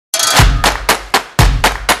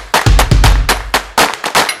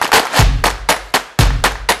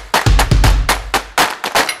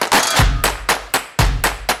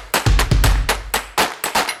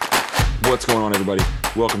What's going on, everybody?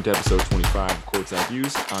 Welcome to episode 25 of Courtside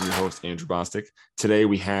Views. I'm your host, Andrew Bostic. Today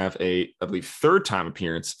we have I believe, third time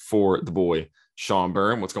appearance for the boy, Sean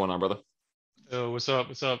Byrne. What's going on, brother? Oh, what's up?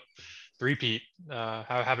 What's up? Three-peat. How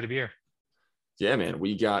happy to be here. Yeah, man,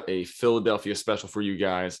 we got a Philadelphia special for you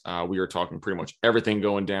guys. We are talking pretty much everything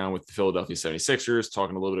going down with the Philadelphia 76ers,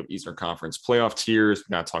 talking a little bit of Eastern Conference playoff tiers.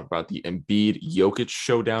 We got to talk about the Embiid-Jokic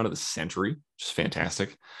showdown of the century, which is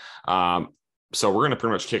fantastic. So we're going to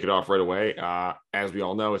pretty much kick it off right away. As we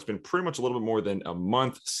all know, it's been pretty much a little bit more than a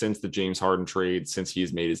month since the James Harden trade, since he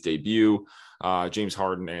has made his debut. James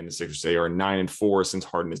Harden and the Sixers, they are 9-4 since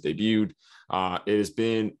Harden has debuted. It has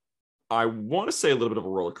been, I want to say, a little bit of a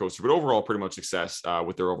roller coaster, but overall pretty much success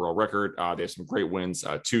with their overall record. They have some great wins,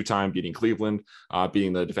 two-time beating Cleveland,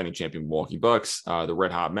 beating the defending champion Milwaukee Bucks, the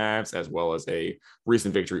Red Hot Mavs, as well as a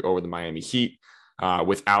recent victory over the Miami Heat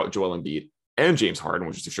without Joel Embiid and James Harden,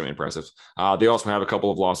 which is extremely impressive. They also have a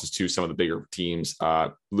couple of losses to some of the bigger teams,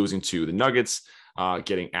 losing to the Nuggets,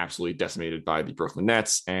 getting absolutely decimated by the Brooklyn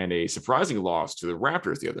Nets, and a surprising loss to the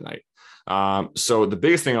Raptors the other night. So the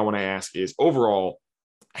biggest thing I want to ask is, overall,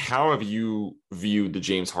 how have you viewed the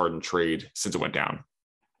James Harden trade since it went down?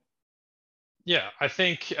 Yeah, I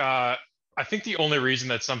think the only reason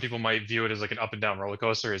that some people might view it as like an up and down roller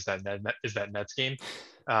coaster is that Nets game,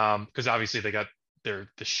 because obviously they got the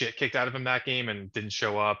shit kicked out of him that game and didn't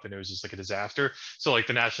show up, and it was just like a disaster. So like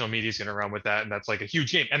the national media is going to run with that, and that's like a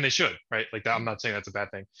huge game, and they should, right? Like that, I'm not saying that's a bad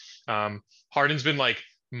thing. Harden's been like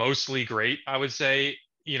mostly great, I would say,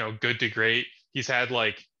 good to great. He's had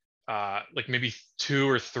like maybe two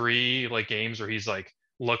or three like games where he's like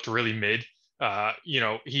looked really mid.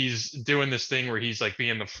 He's doing this thing where he's like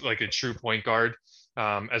being like a true point guard,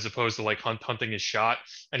 as opposed to like hunting his shot,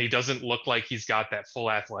 and he doesn't look like he's got that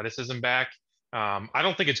full athleticism back. I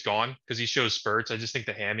don't think it's gone because he shows spurts. I just think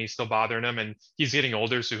the hammy's still bothering him, and he's getting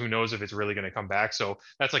older, so who knows if it's really going to come back. So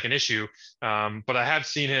that's like an issue. But I have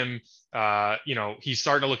seen him. He's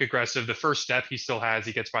starting to look aggressive. The first step he still has,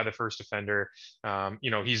 he gets by the first defender.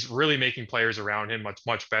 He's really making players around him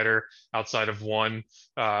much better outside of one,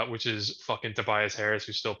 which is fucking Tobias Harris,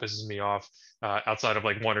 who still pisses me off. Outside of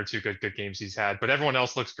like one or two good games he's had, but everyone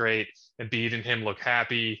else looks great. Embiid and him look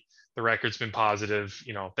happy. The record's been positive.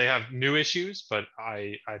 They have new issues, but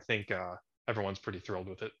I think everyone's pretty thrilled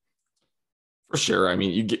with it. For sure. I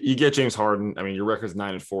mean, you get James Harden. I mean, your record's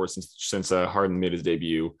 9-4 since Harden made his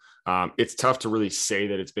debut. It's tough to really say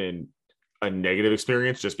that it's been a negative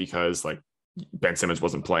experience just because like Ben Simmons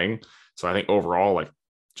wasn't playing. So I think overall, like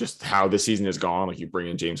just how this season has gone, like you bring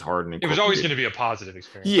in James Harden, and It was always going to be a positive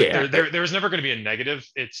experience. yeah, Like there was never going to be a negative.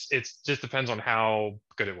 It's just depends on how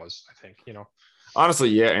good it was, I think. honestly,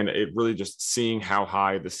 yeah, and it really just seeing how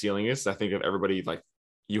high the ceiling is. I think of everybody, like,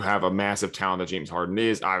 you have a massive talent that James Harden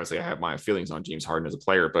is. Obviously, I have my feelings on James Harden as a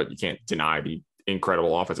player, but you can't deny the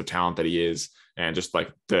incredible offensive talent that he is, and just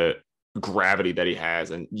like the gravity that he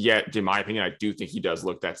has. And yet, in my opinion, I do think he does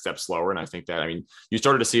look that step slower. And I think that, I mean, you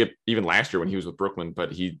started to see it even last year when he was with Brooklyn,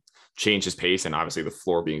 but he changed his pace, and obviously the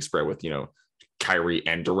floor being spread with, Kyrie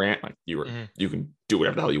and Durant, like you can do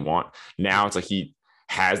whatever the hell you want. Now it's like he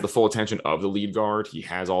has the full attention of the lead guard. He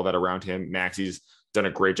has all that around him. Maxey's done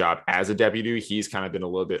a great job as a deputy. He's kind of been a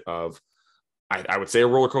little bit of, I would say, a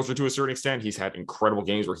roller coaster to a certain extent. He's had incredible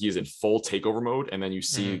games where he is in full takeover mode. And then you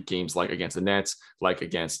see games like against the Nets, like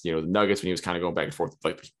against, the Nuggets, when he was kind of going back and forth,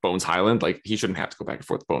 like Bones Highland. Like he shouldn't have to go back and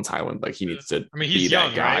forth with Bones Highland. Like he needs to He's be young,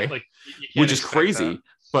 that guy, right? Like you can't which is expect crazy. that.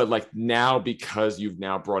 But like now, because you've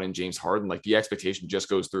now brought in James Harden, like the expectation just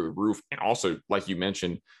goes through the roof. And also, like you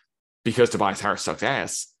mentioned, because Tobias Harris sucks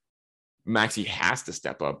ass, Maxey has to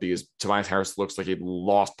step up because Tobias Harris looks like a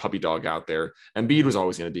lost puppy dog out there. And Embiid was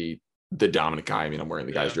always going to be the dominant guy. I mean, I'm wearing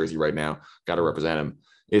the guy's jersey right now. Got to represent him.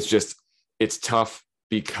 It's tough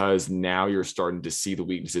because now you're starting to see the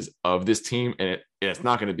weaknesses of this team, and it's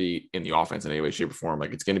not going to be in the offense in any way, shape, or form.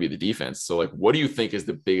 Like it's going to be the defense. So, like, what do you think is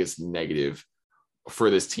the biggest negative for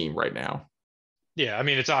this team right now? Yeah, I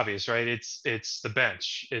mean it's obvious, right? It's the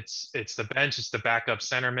bench. It's the bench. It's the backup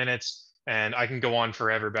center minutes. And I can go on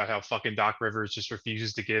forever about how fucking Doc Rivers just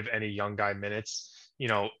refuses to give any young guy minutes.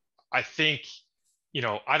 I think,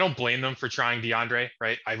 I don't blame them for trying DeAndre,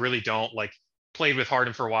 right? I really don't. Like, played with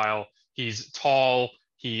Harden for a while. He's tall.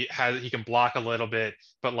 He can block a little bit,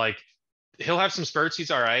 but like he'll have some spurts.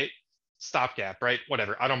 He's all right. Stopgap, right?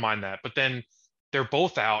 Whatever. I don't mind that. But then they're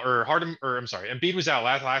both out, or Harden, or I'm sorry, Embiid was out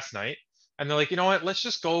last night, and they're like, you know what? Let's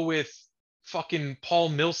just go with fucking Paul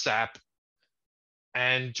Millsap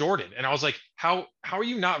and Jordan. And I was like, how are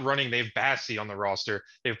you not running? They have Bassie on the roster.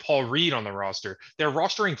 They have Paul Reed on the roster. They're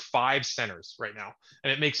rostering 5 centers right now,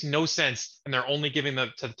 and it makes no sense. And they're only giving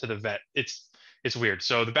them to the vet. it's weird.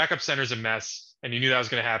 So the backup center is a mess, and you knew that was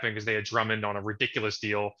going to happen because they had Drummond on a ridiculous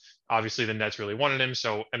deal. Obviously, the Nets really wanted him,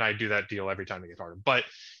 so and I do that deal every time they get Harden. But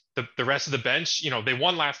the rest of the bench, they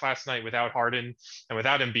won last night without Harden and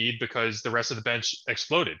without Embiid because the rest of the bench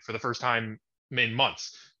exploded for the first time in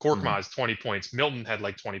months. Korkmaz 20 points, Milton had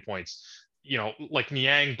like 20 points. Like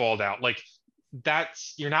Niang balled out. Like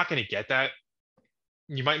you're not going to get that.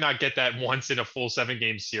 You might not get that once in a full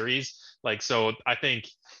 7-game series. Like, so I think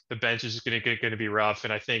the bench is going to be rough,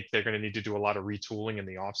 and I think they're going to need to do a lot of retooling in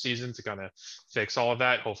the offseason to kind of fix all of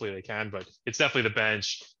that. Hopefully they can, but it's definitely the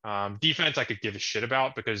bench. Defense I could give a shit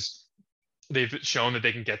about because they've shown that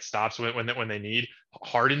they can get stops when they need.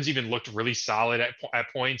 Harden's even looked really solid at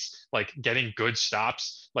points, like getting good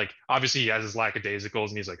stops. Like obviously he has his lackadaisicals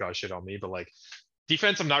and he's like, oh shit on me, but like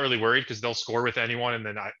defense, I'm not really worried because they'll score with anyone, and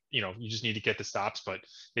then you just need to get the stops. But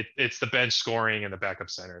it's the bench scoring and the backup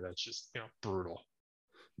center that's just brutal.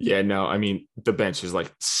 Yeah, no, I mean the bench is like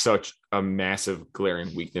such a massive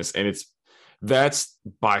glaring weakness, and that's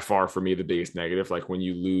by far for me the biggest negative. Like when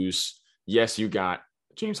you lose, yes, you got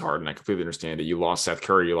James Harden. I completely understand it. You lost Seth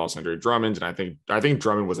Curry, you lost Andre Drummond, and I think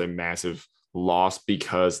Drummond was a massive loss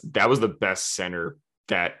because that was the best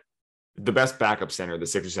backup center the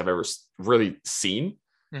Sixers have ever really seen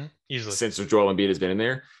easily since Joel Embiid has been in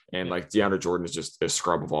there. And like DeAndre Jordan is just a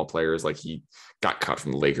scrub of all players. Like he got cut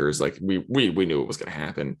from the Lakers. Like we knew it was going to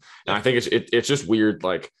happen. And I think it's just weird.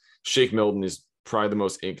 Like Shake Milton is probably the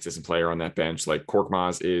most inconsistent player on that bench. Like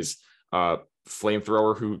Korkmaz is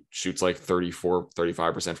flamethrower who shoots like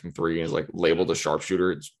 35% from three and is like labeled a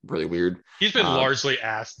sharpshooter. It's really weird. He's been largely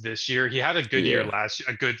asked this year. He had a good year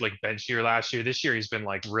a good like bench year last year. This year he's been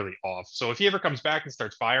like really off. So if he ever comes back and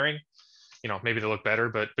starts firing, maybe they look better.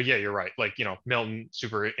 But yeah, you're right. Like, Milton,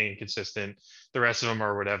 super inconsistent. The rest of them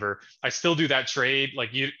are whatever. I still do that trade. Like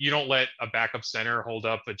you don't let a backup center hold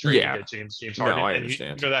up a trade to get James Harden. No, I and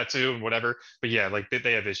understand. you know that too and whatever. But yeah, like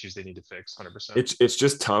they have issues they need to fix 100%. It's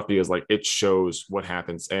just tough because like it shows what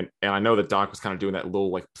happens. And I know that Doc was kind of doing that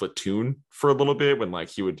little like platoon for a little bit when like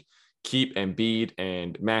he would keep Embiid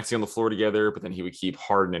and Maxey on the floor together, but then he would keep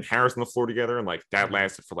Harden and Harris on the floor together. And like that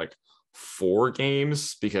lasted for like 4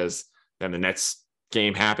 games because then the Nets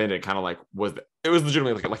game happened and kind of like it was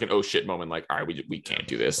legitimately like an oh shit moment. Like, all right, we can't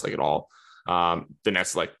do this like at all. The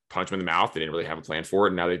Nets like punch him in the mouth. They didn't really have a plan for it.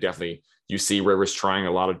 And now you see Rivers trying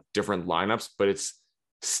a lot of different lineups, but it's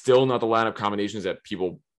still not the lineup combinations that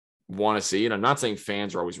people want to see. And I'm not saying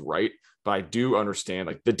fans are always right, but I do understand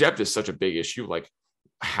like the depth is such a big issue. Like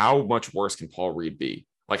how much worse can Paul Reed be?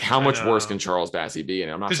 Like how much worse can Charles Bassey be?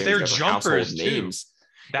 And I'm not saying they're jumpers names.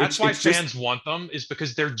 That's why fans want them, is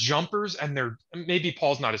because they're jumpers and maybe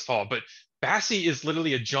Paul's not as tall, but Bassey is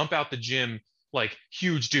literally a jump out the gym, like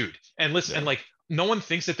huge dude. And listen, and like no one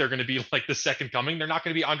thinks that they're going to be like the second coming. They're not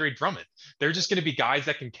going to be Andre Drummond. They're just going to be guys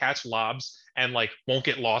that can catch lobs and like won't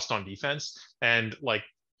get lost on defense. And like,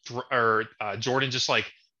 Jordan just like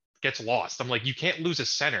gets lost. I'm like, you can't lose a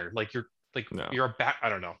center. Like you're a back. I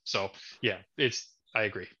don't know. So yeah, I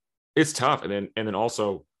agree. It's tough. And then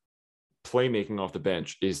also, playmaking off the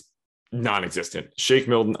bench is non-existent. Shake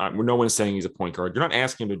Milton, no one's saying he's a point guard. You're not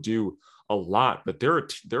asking him to do a lot, but there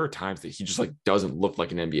are times that he just like doesn't look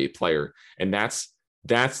like an NBA player, and that's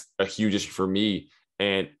a huge issue for me.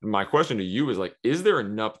 And my question to you is like, is there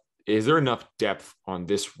enough depth on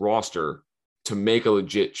this roster to make a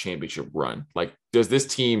legit championship run? Like, does this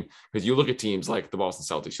team? Because you look at teams like the Boston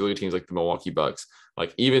Celtics, you look at teams like the Milwaukee Bucks,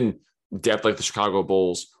 like even depth like the Chicago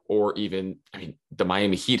Bulls, or even, I mean, the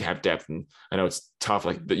Miami Heat have depth. And I know it's tough,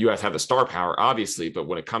 like the US have the star power, obviously, but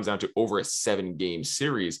when it comes down to over a 7-game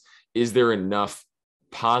series, is there enough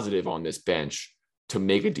positive on this bench to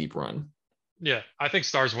make a deep run? Yeah, I think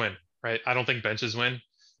stars win, right? I don't think benches win.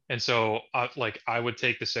 And so I would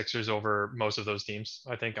take the Sixers over most of those teams.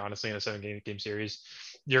 I think honestly in a 7-game series,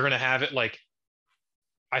 you're going to have it like,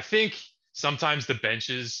 I think sometimes the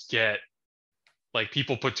benches get, like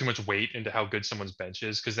people put too much weight into how good someone's bench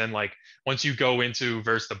is. Cause then like, once you go into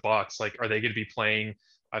versus the Bucks, like, are they going to be playing,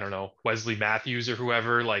 I don't know, Wesley Matthews or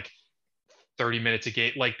whoever, like 30 minutes a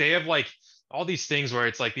game? Like they have like all these things where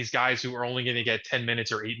it's like these guys who are only going to get 10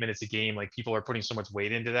 minutes or 8 minutes a game. Like people are putting so much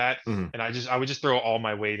weight into that. Mm-hmm. And I would just throw all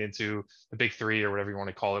my weight into the big 3 or whatever you want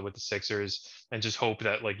to call it with the Sixers and just hope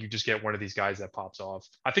that like you just get one of these guys that pops off.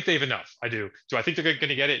 I think they have enough. I do. Do I think they're going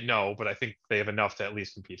to get it? No, but I think they have enough to at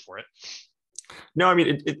least compete for it. No, I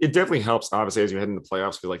mean, it definitely helps, obviously, as you head into the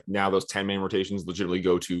playoffs, because like now those 10-man rotations legitimately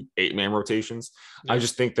go to 8-man rotations. Yeah. I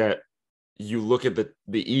just think that you look at the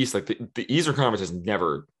East, like the Eastern Conference has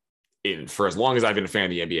never, for as long as I've been a fan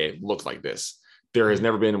of the NBA, looked like this. There has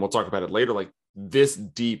never been, and we'll talk about it later, like this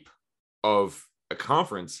deep of a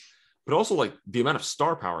conference. but also like the amount of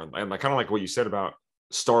star power. And like kind of like what you said about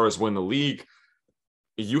stars win the league.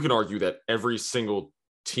 You can argue that every single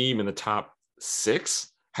team in the top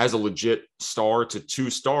 6 has a legit star to 2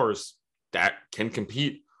 stars that can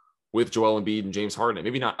compete with Joel Embiid and James Harden. And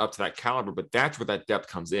maybe not up to that caliber, but that's where that depth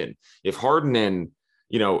comes in. If Harden and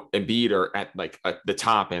Embiid are at like at the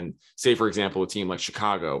top, and say for example a team like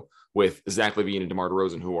Chicago with Zach LaVine and DeMar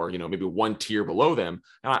DeRozan, who are maybe one tier below them.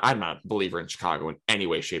 And I'm not a believer in Chicago in any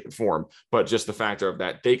way, shape, and form, but just the factor of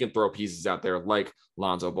that they can throw pieces out there like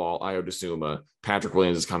Lonzo Ball, Ayo Dosunmu, Patrick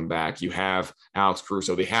Williams is coming back. You have Alex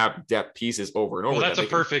Caruso. They have depth pieces over and over. Well, that's a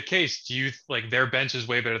perfect case. Do you like their bench is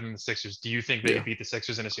way better than the Sixers? Do you think they could beat the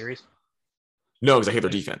Sixers in a series? No, because I hate their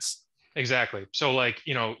defense. Exactly. So like,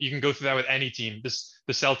 you can go through that with any team.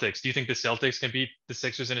 The Celtics. Do you think the Celtics can beat the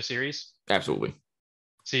Sixers in a series? Absolutely.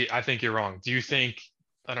 See, I think you're wrong. Do you think,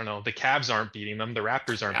 I don't know, the Cavs aren't beating them, the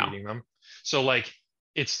Raptors aren't beating them. So like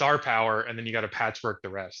it's star power, and then you got to patchwork the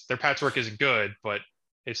rest. Their patchwork isn't good, but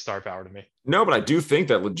it's star power to me. No, but I do think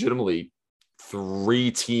that legitimately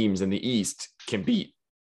 3 teams in the East can beat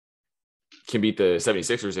the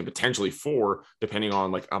 76ers, and potentially 4, depending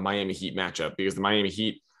on like a Miami Heat matchup, because the Miami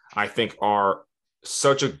Heat, I think, are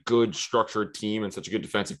such a good structured team and such a good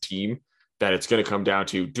defensive team that it's going to come down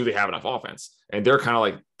to, do they have enough offense? And they're kind of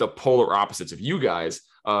like the polar opposites of you guys.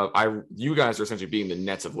 You guys are essentially being the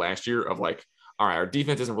Nets of last year of like, all right, our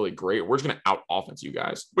defense isn't really great. We're just going to out offense you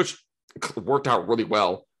guys, which worked out really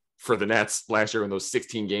well for the Nets last year in those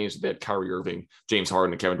 16 games that Kyrie Irving, James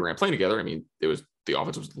Harden, and Kevin Durant playing together. I mean, the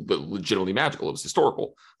offense was legitimately magical. It was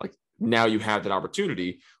historical. Like now you have that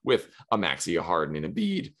opportunity with a Maxey, a Harden, and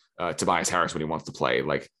Embiid, Tobias Harris when he wants to play.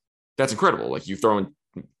 Like that's incredible. Like you throw in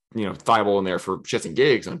Thibault in there for shits and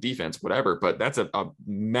gigs on defense, whatever, but that's a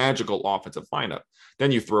magical offensive lineup.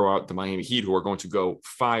 Then you throw out the Miami Heat, who are going to go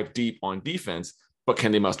 5 deep on defense, but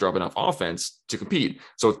can they muster up enough offense to compete?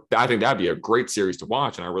 So I think that'd be a great series to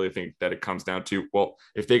watch. And I really think that it comes down to, well,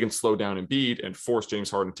 if they can slow down Embiid and force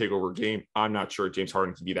James Harden to take over a game, I'm not sure James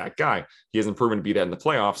Harden can be that guy. He hasn't proven to be that in the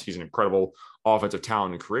playoffs. He's an incredible offensive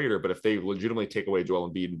talent and creator, but if they legitimately take away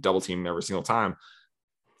Joel Embiid and double team him every single time,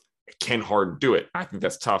 can Harden do it? I think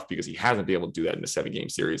that's tough because he hasn't been able to do that in a 7-game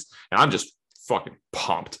series. And I'm just fucking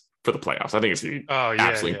pumped for the playoffs. I think it's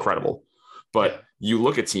absolutely incredible. But you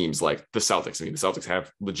look at teams like the Celtics. I mean, the Celtics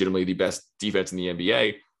have legitimately the best defense in the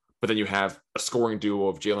NBA, but then you have a scoring duo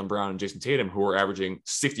of Jaylen Brown and Jason Tatum who are averaging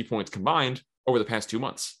 60 points combined over the past 2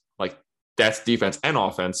 months. Like that's defense and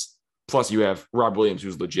offense. Plus, you have Rob Williams,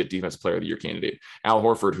 who's legit Defensive Player of the Year candidate. Al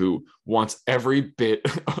Horford, who wants every bit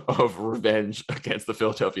of revenge against the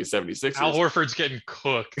Philadelphia 76ers. Al Horford's getting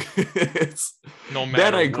cooked. No matter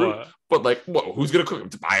that I agree. what. But, like, whoa, who's going to cook him?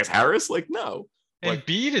 Tobias Harris? Like, no. And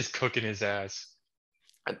Embiid is cooking his ass.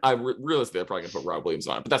 I realistically, they're probably going to put Rob Williams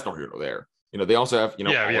on it, but that's not here nor there. They also have, we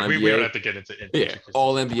don't have to get into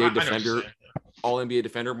all NBA defender. All NBA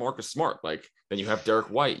defender Marcus Smart. Like then you have Derek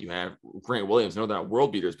White, you have Grant Williams. No, they're not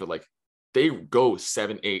world beaters, but like they go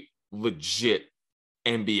 7-8 legit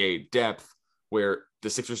NBA depth where the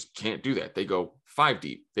Sixers can't do that. They go 5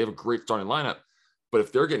 deep. They have a great starting lineup, but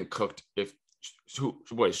if they're getting cooked, is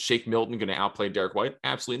Shake Milton going to outplay Derek White?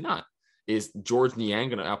 Absolutely not. Is George Niang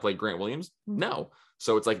going to outplay Grant Williams? No.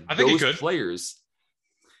 So it's like those players.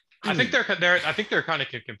 I think they're kind of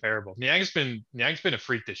comparable. Niang's been a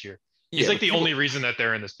freak this year. He's like the only reason that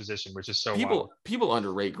they're in this position, which is so wild. People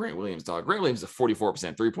underrate Grant Williams, dog. Grant Williams is a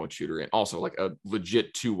 44% 3-point shooter and also like a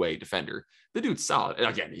legit 2-way defender. The dude's solid. And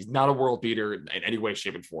again, he's not a world beater in any way,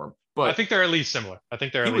 shape, and form. But I think they're at least similar.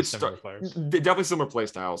 Similar players. Definitely similar play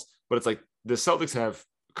styles. But it's like the Celtics have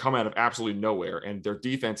come out of absolutely nowhere, and their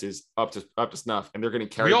defense is up to snuff, and they're getting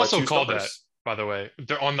carried. We also by 2 called stars. that, by the way.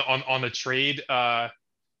 They're on the trade. The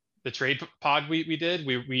trade pod we did.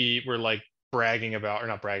 We were like bragging about, or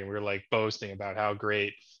not bragging, we were like boasting about how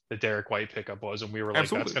great the Derek White pickup was, and we were like,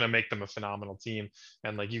 that's going to make them a phenomenal team,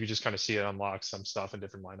 and like you could just kind of see it unlock some stuff in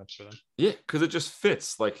different lineups for them. Yeah, because it just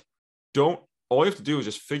fits. Like, all you have to do is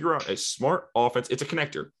just figure out a smart offense. It's a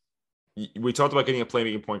connector. We talked about getting a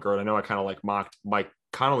playmaking point guard. I know I kind of like mocked Mike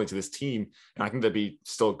Conley to this team, and I think that'd be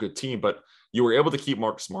still a good team, but you were able to keep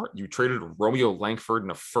Mark Smart. You traded Romeo Langford in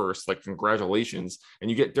a first, like congratulations.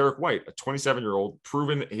 And you get Derek White, a 27-year-old,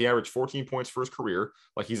 proven he averaged 14 points for his career.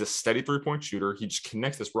 Like he's a steady 3-point shooter. He just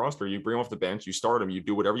connects this roster. You bring him off the bench, you start him, you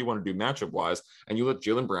do whatever you want to do matchup wise, and you let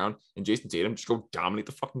Jaylen Brown and Jason Tatum just go dominate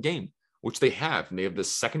the fucking game, which they have. And they have the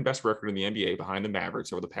second best record in the NBA behind the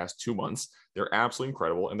Mavericks over the past 2 months. They're absolutely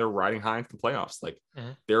incredible. And they're riding high into the playoffs. Like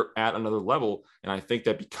they're at another level. And I think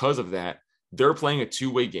that because of that, they're playing a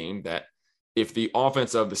 2-way game that if the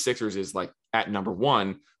offense of the Sixers is like at number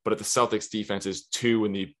 1, but if the Celtics defense is 2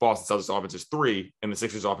 and the Boston Celtics offense is 3 and the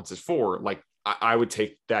Sixers offense is 4, like I would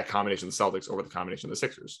take that combination of the Celtics over the combination of the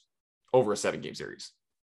Sixers over a 7-game series.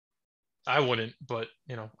 I wouldn't, but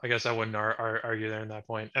I guess I wouldn't argue there in that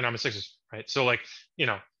point. And I'm a Sixers, right? So like,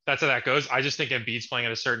 that's how that goes. I just think Embiid's playing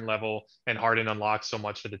at a certain level and Harden unlocks so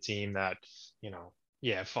much for the team that,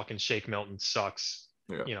 fucking Shake Milton sucks.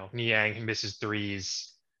 Yeah. Niang misses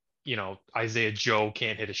threes. Isaiah Joe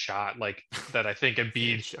can't hit a shot like that. I think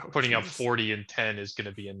Embiid putting up 40 and 10 is going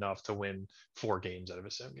to be enough to win 4 games out of a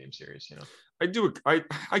 7-game series. I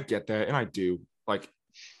get that. And I do. Like,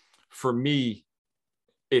 for me,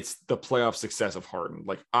 it's the playoff success of Harden.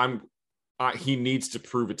 Like he needs to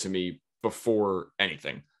prove it to me before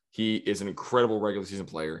anything. He is an incredible regular season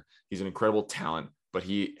player. He's an incredible talent, but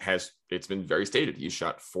it's been very stated. He's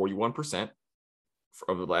shot 41%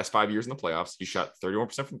 over the last 5 years in the playoffs. He shot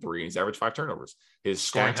 31% from 3 and he's averaged 5 turnovers. His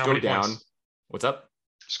stats go down. Points? What's up?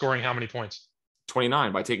 Scoring how many points?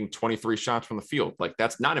 29 by taking 23 shots from the field. Like,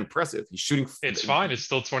 that's not impressive. He's shooting. It's fine. It's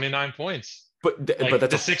still 29 points. But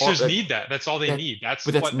that's the Sixers need that. That's all they need. That's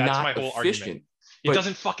my whole argument. It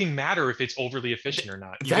doesn't fucking matter if it's overly efficient or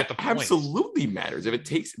not. You get the point. Absolutely matters if it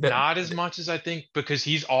takes that. Not as much as I think, because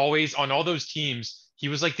he's always on all those teams. He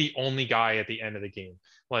was like the only guy at the end of the game.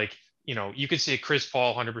 Like, you could say Chris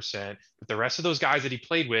Paul 100%, but the rest of those guys that he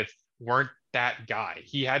played with weren't that guy.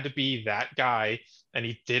 He had to be that guy, and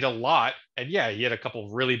he did a lot. And yeah, he had a couple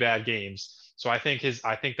of really bad games. So I think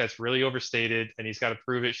that's really overstated, and he's got to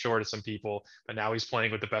prove it short of some people. But now he's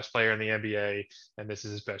playing with the best player in the NBA, and this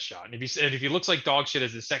is his best shot. And if he looks like dog shit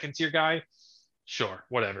as the 2nd-tier guy, sure,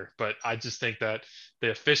 whatever. But I just think that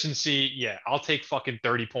the efficiency, I'll take fucking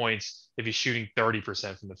 30 points if he's shooting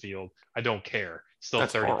 30% from the field. I don't care. Still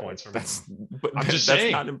that's 30 horrible. Points from but I'm just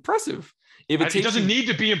saying, that's not impressive. It doesn't need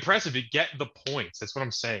to be impressive to get the points. That's what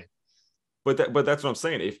I'm saying. But that's what I'm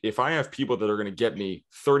saying. If I have people that are going to get me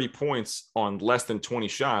 30 points on less than 20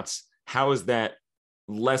 shots, how is that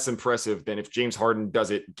less impressive than if James Harden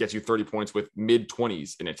gets you 30 points with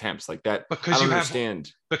mid-20s in attempts like that? Because I don't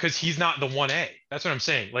understand. Because he's not the 1A. That's what I'm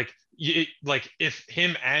saying. Like if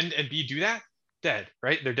him and Embiid do that, dead,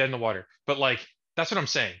 right? They're dead in the water. But like, that's what I'm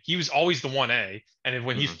saying. He was always the 1A. And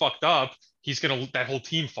when he's fucked up, that whole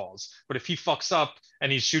team falls. But if he fucks up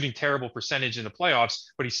and he's shooting terrible percentage in the playoffs,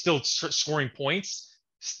 but he's still scoring points,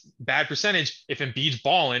 bad percentage, if Embiid's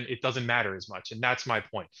balling, it doesn't matter as much. And that's my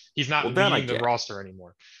point. He's not leading the roster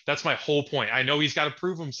anymore. That's my whole point. I know he's got to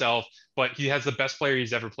prove himself, but he has the best player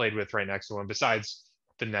he's ever played with right next to him, besides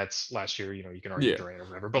the Nets last year. You can argue Durant or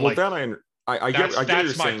whatever. But I get what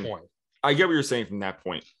you're saying. Point. I get what you're saying from that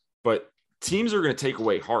point. But teams are going to take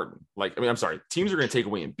away Harden. Teams are going to take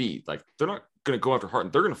away Embiid. Like, they're not going to go after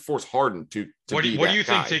Harden. They're going to force Harden to what be what do you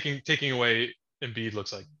guy. think taking away Embiid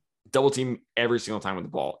looks like? Double team every single time with the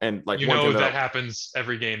ball. And like, that happens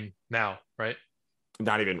every game now, right?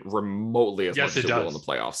 Not even remotely as much as it will in the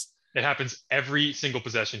playoffs. It happens every single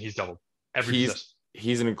possession. He's doubled every possession.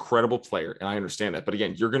 He's an incredible player, and I understand that. But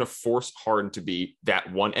again, you're going to force Harden to be that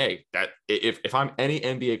 1A. That if I'm any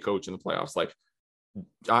NBA coach in the playoffs, like,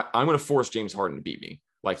 I'm going to force James Harden to beat me.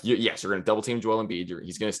 Like, yes, you're going to double team Joel Embiid.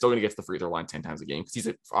 He's still going to get to the free throw line 10 times a game because he's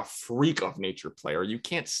a freak of nature player. You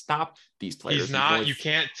can't stop these players. He's not. You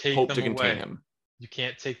can't take them to contain him. You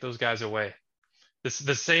can't take those guys away. This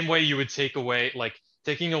the same way you would taking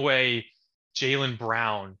away Jaylen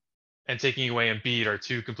Brown and taking away Embiid are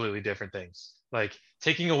two completely different things. Like,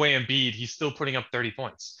 taking away Embiid, he's still putting up 30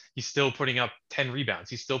 points. He's still putting up 10 rebounds.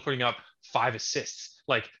 He's still putting up 5 assists.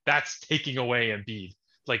 Like, that's taking away Embiid.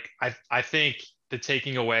 Like, I think the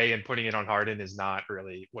taking away and putting it on Harden is not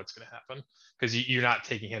really what's going to happen, because you're not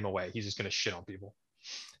taking him away. He's just going to shit on people.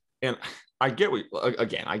 And I get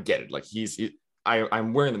I get it. Like,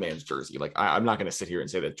 I'm wearing the man's jersey. Like, I'm not going to sit here and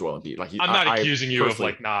say that Joel Embiid. Like, I'm not accusing you of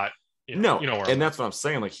like not. And that's what I'm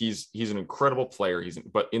saying. Like, he's an incredible player.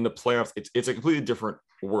 But in the playoffs, it's a completely different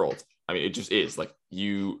world. I mean, it just is. Like,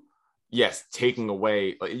 yes, taking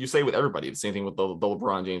away, like you say with everybody, the same thing with the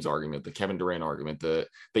LeBron James argument, the Kevin Durant argument, the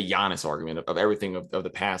Giannis argument of everything of the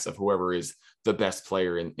past, of whoever is the best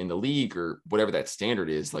player in the league or whatever that standard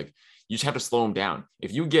is. Like, you just have to slow him down.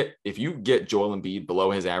 If you get Joel Embiid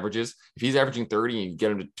below his averages, if he's averaging 30 and you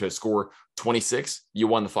get him to score 26, you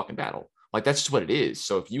won the fucking battle. Like, that's just what it is.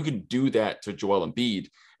 So if you can do that to Joel Embiid,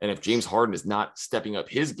 and if James Harden is not stepping up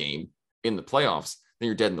his game in the playoffs, then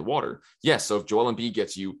you're dead in the water. Yes. So if Joel Embiid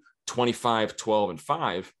gets you 25, 12, and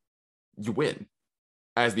 5, you win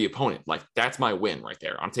as the opponent. Like, that's my win right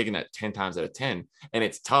there. I'm taking that 10 times out of 10. And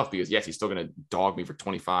it's tough because, yes, he's still going to dog me for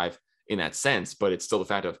 25 in that sense, but it's still the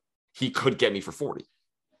fact of he could get me for 40.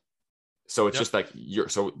 So it's just like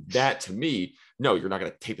so that to me, no, you're not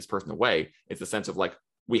going to take this person away. It's the sense of like,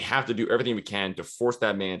 we have to do everything we can to force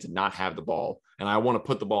that man to not have the ball. And I want to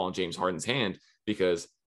put the ball in James Harden's hand because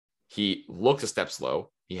he looks a step slow.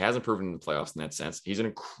 He hasn't proven in the playoffs in that sense. He's an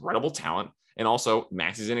incredible talent. And also,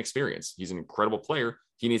 Maxi's inexperienced. He's an incredible player.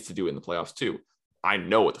 He needs to do it in the playoffs too. I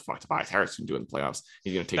know what the fuck Tobias Harris can do in the playoffs.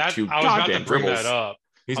 He's going to take two goddamn dribbles.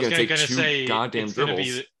 He's going to take two goddamn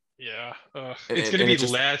dribbles. It's going to be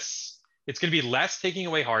less. It's going to be less taking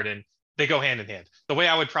away Harden. They go hand in hand. The way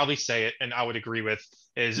I would probably say it, and I would agree with,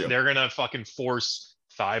 is they're going to fucking force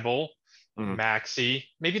Thibault, Maxi,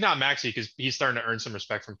 maybe not Maxi because he's starting to earn some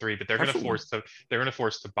respect from three, but they're going to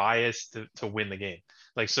force Tobias to win the game.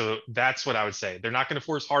 Like, so that's what I would say. They're not going to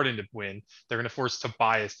force Harden to win. They're going to force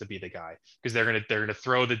Tobias to be the guy because they're going to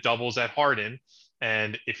throw the doubles at Harden.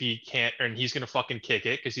 And if he can't, and he's going to fucking kick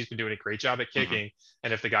it because he's been doing a great job at kicking.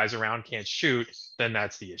 And if the guys around can't shoot, then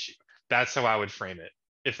that's the issue. That's how I would frame it,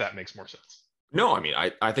 if that makes more sense. No, I mean,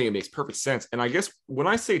 I think it makes perfect sense. And I guess when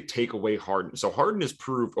I say take away Harden, so Harden has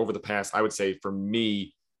proved over the past, I would say for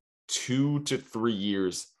me, 2 to 3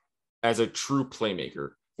 years as a true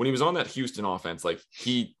playmaker. When he was on that Houston offense, like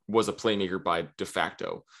he was a playmaker by de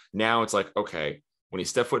facto. Now it's like, okay, when he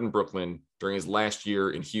stepped foot in Brooklyn during his last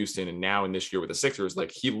year in Houston and now in this year with the Sixers,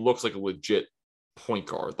 like he looks like a legit point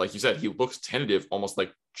guard. Like you said, he looks tentative, almost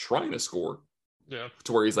like trying to score. Yeah.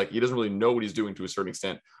 To where he's like, he doesn't really know what he's doing to a certain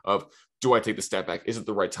extent of, do I take the step back? Is it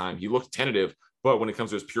the right time? He looked tentative, but when it comes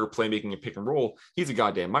to his pure playmaking and pick and roll, he's a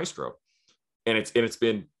goddamn maestro. And it's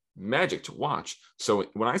been magic to watch. So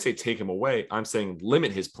when I say take him away, I'm saying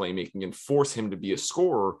limit his playmaking and force him to be a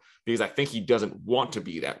scorer because I think he doesn't want to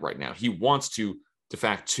be that right now. He wants to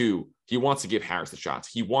he wants to give Harris the shots.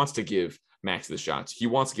 He wants to give Max the shots. He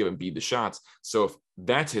wants to give Embiid the shots. So if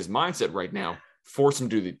that's his mindset right now, force him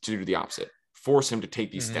to do the opposite. Force him to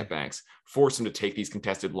take these step backs, force him to take these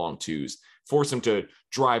contested long twos, force him to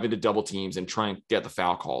drive into double teams and try and get the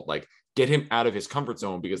foul called. Like get him out of his comfort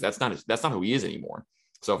zone because that's not who he is anymore.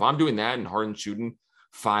 So if I'm doing that and Harden shooting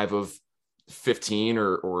 5 of 15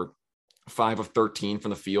 or 5 of 13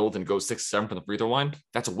 from the field and goes 6-7 from the free throw line,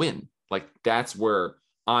 that's a win. Like that's where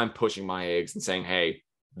I'm pushing my eggs and saying, hey,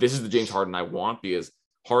 this is the James Harden I want because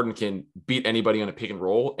Harden can beat anybody on a pick and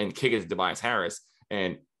roll and kick it to Tobias Harris.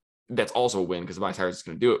 And that's also a win because Tobias Harris is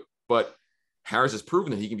going to do it. But Harris has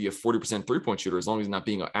proven that he can be a 40% three-point shooter as long as he's not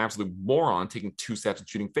being an absolute moron taking 2 steps and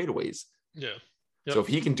shooting fadeaways. Yeah. Yep. So if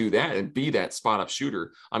he can do that and be that spot-up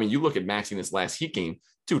shooter, I mean, you look at Maxi in this last Heat game,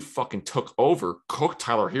 dude fucking took over, cooked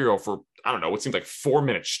Tyler Hero for, I don't know, it seems like 4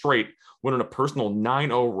 minutes straight, went on a personal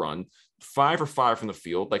 9-0 run, 5 for 5 from the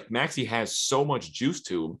field. Like Maxi has so much juice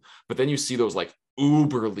to him, but then you see those like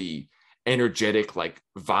uberly energetic like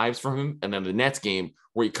vibes from him. And then the Nets game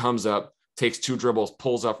where he comes up, takes 2 dribbles,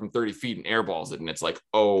 pulls up from 30 feet and airballs it. And it's like,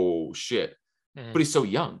 oh shit. But he's so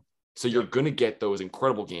young. So you're going to get those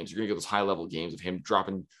incredible games. You're going to get those high level games of him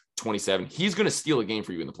dropping 27. He's going to steal a game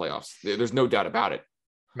for you in the playoffs. There's no doubt about it.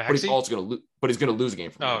 Maxey? But he's also going to lose. But he's going to lose a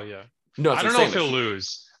game for you. Oh yeah. No, I don't know if he'll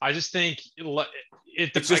lose. I just think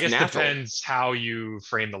it depends how you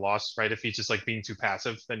frame the loss, right? If he's just like being too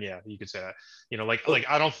passive, then yeah, you could say that. You know, like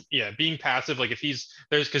I don't, being passive. Like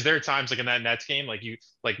if there are times like in that Nets game,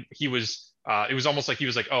 he was. It was almost like he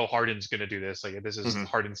was like, oh, Harden's gonna do this. Like this is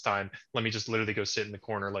Harden's time. Let me just literally go sit in the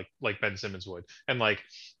corner like Ben Simmons would, and like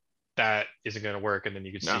that isn't gonna work. And then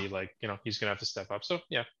you could see like he's gonna have to step up. So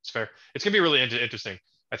yeah, it's fair. It's gonna be really interesting.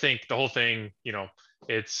 I think the whole thing,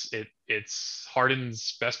 it's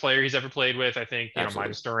Harden's best player he's ever played with. I think,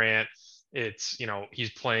 minus Durant. It's,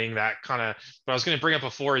 he's playing that kind of, what I was going to bring up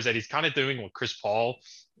before is that he's kind of doing what Chris Paul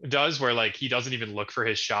does, where like he doesn't even look for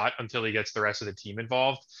his shot until he gets the rest of the team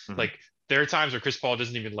involved. Like there are times where Chris Paul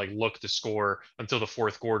doesn't even like look to score until the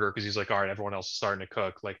 4th quarter because he's like, all right, everyone else is starting to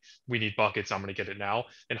cook. Like we need buckets. I'm going to get it now.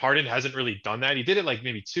 And Harden hasn't really done that. He did it like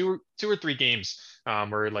maybe two or three games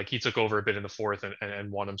where like he took over a bit in the 4th and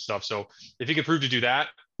won him stuff. So if he could prove to do that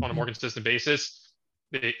on a more consistent basis,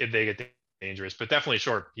 they get dangerous. But definitely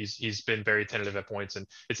short. He's been very tentative at points, and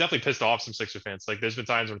it's definitely pissed off some Sixer fans. Like there's been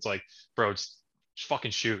times when it's like, bro, just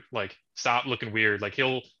fucking shoot. Like stop looking weird. Like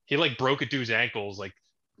he like broke a dude's ankles like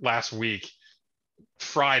last week,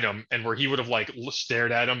 fried him, and where he would have like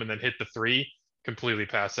stared at him and then hit the 3, completely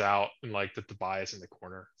pass out and like the bias in the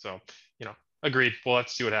corner. So agreed. We'll have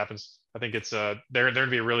to see what happens. I think it's they're going to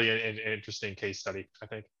be a really interesting case study. I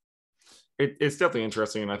think it's definitely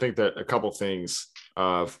interesting, and I think that a couple things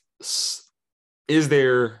of is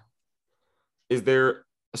there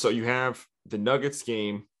so you have the Nuggets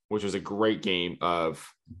game, which was a great game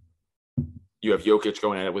of you have Jokic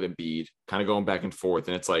going at it with Embiid, kind of going back and forth.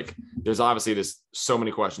 And it's like, there's obviously so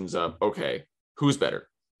many questions of, okay, who's better?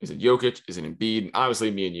 Is it Jokic? Is it Embiid? And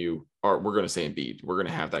obviously, me and you we're going to say Embiid. We're going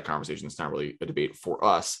to have that conversation. It's not really a debate for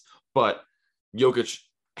us, but Jokic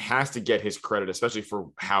has to get his credit, especially for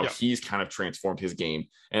how he's kind of transformed his game.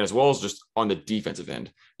 And as well as just on the defensive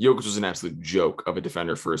end, Jokic was an absolute joke of a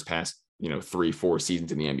defender for his past 3-4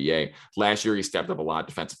 seasons in the NBA. Last year, he stepped up a lot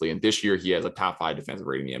defensively. And this year, he has a top 5 defensive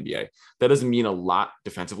rating in the NBA. That doesn't mean a lot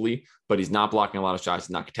defensively, but he's not blocking a lot of shots.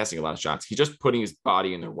 He's not contesting a lot of shots. He's just putting his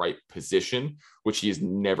body in the right position, which he has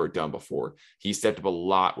never done before. He stepped up a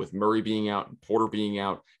lot with Murray being out and Porter being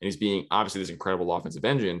out. And he's being obviously this incredible offensive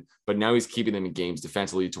engine, but now he's keeping them in games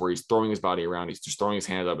defensively to where he's throwing his body around. He's just throwing his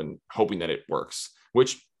hands up and hoping that it works,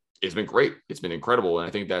 which has been great. It's been incredible. And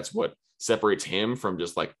I think that's what separates him from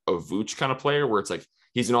just like a Vooch kind of player, where it's like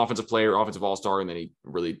he's an offensive player, offensive all-star, and then he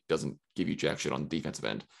really doesn't give you jack shit on the defensive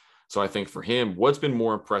end. So I think for him, what's been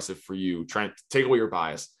more impressive for you, trying to take away your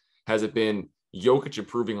bias, has it been Jokic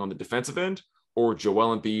improving on the defensive end or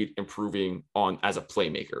Joel Embiid improving on as a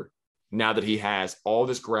playmaker? Now that he has all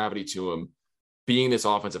this gravity to him, being this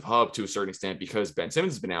offensive hub to a certain extent, because Ben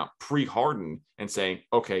Simmons has been out pre-Harden and saying,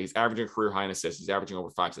 okay, he's averaging a career high in assists. He's averaging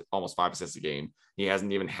almost 5 assists a game. He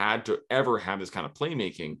hasn't even had to ever have this kind of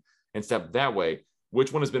playmaking and step that way.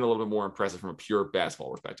 Which one has been a little bit more impressive from a pure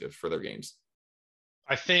basketball perspective for their games?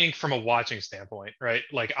 I think from a watching standpoint, right?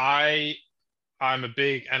 Like I'm a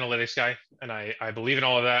big analytics guy and I believe in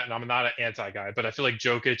all of that. And I'm not an anti guy, but I feel like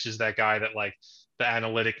Jokic is that guy that like the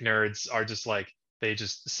analytic nerds are just like, they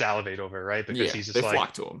just salivate over, right? Because he's just they like,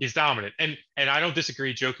 flock to him. He's dominant. And I don't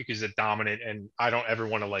disagree. Jokic is a dominant, and I don't ever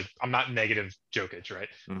want to like, I'm not negative Jokic, right?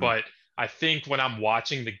 Mm-hmm. But I think when I'm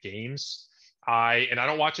watching the games, I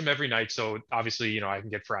don't watch him every night. So obviously, I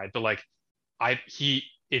can get fried, but like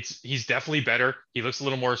he's definitely better. He looks a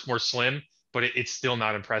little more slim, but it's still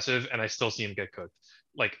not impressive. And I still see him get cooked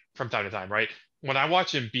like from time to time, right? When I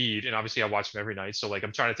watch Embiid, and obviously I watch him every night. So like,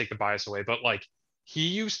 I'm trying to take the bias away, but like, he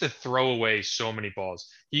used to throw away so many balls.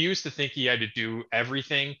 He used to think he had to do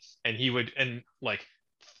everything, and he would like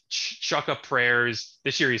chuck up prayers.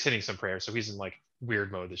 This year he's hitting some prayers, so he's in like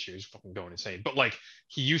weird mode this year. He's fucking going insane. But like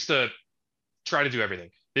he used to try to do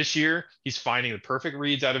everything. This year he's finding the perfect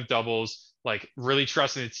reads out of doubles, like really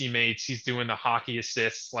trusting the teammates. He's doing the hockey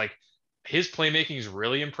assists. Like his playmaking has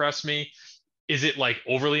really impressed me. Is it like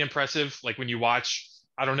overly impressive? Like when you watch,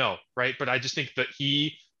 I don't know, right? But I just think that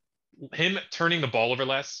him turning the ball over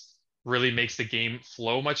less really makes the game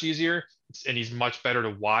flow much easier, and he's much better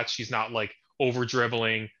to watch. He's not like over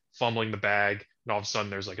dribbling, fumbling the bag, and all of a sudden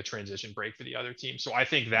there's like a transition break for the other team. So I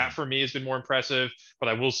think that for me has been more impressive. But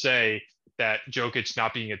I will say that Jokic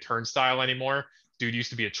not being a turnstile anymore, dude used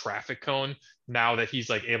to be a traffic cone. Now that he's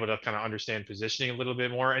like able to kind of understand positioning a little bit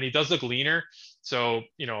more, and he does look leaner. So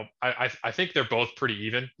I think they're both pretty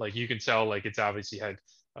even. Like you can tell, like it's obviously had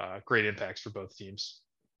great impacts for both teams.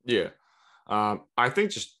 Yeah. I think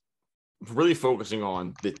just really focusing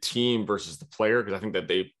on the team versus the player, because I think that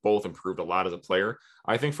they both improved a lot as a player.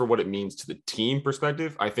 I think for what it means to the team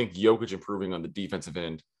perspective, I think Jokic improving on the defensive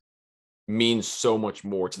end means so much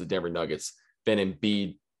more to the Denver Nuggets than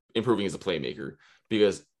Embiid improving as a playmaker.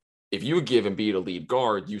 Because if you give Embiid a lead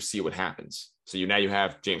guard, you see what happens. So now you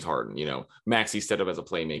have James Harden, Maxey set up as a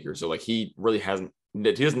playmaker. So like he doesn't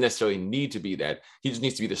necessarily need to be that. He just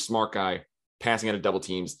needs to be the smart guy, passing out of double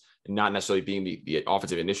teams, and not necessarily being the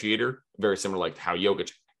offensive initiator. Very similar like how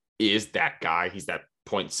Jokic is that guy. He's that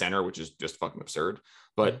point center, which is just fucking absurd.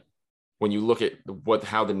 But when you look at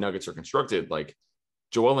how the Nuggets are constructed, like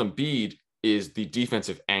Joel Embiid is the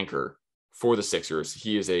defensive anchor for the Sixers.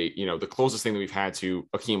 He is the closest thing that we've had to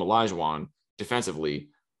Akeem Olajuwon defensively,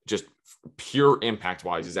 just pure impact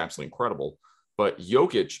wise, is absolutely incredible. But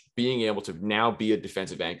Jokic being able to now be a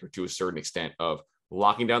defensive anchor to a certain extent of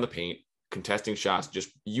locking down the paint, contesting shots, just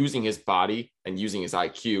using his body and using his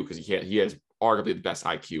IQ, because he has arguably the best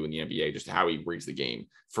IQ in the NBA, just how he reads the game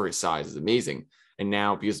for his size is amazing. And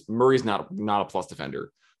now because Murray's not a plus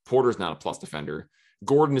defender, Porter's not a plus defender,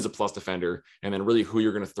 Gordon is a plus defender, and then really who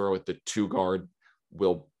you're going to throw at the 2 guard,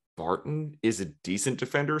 Will Barton is a decent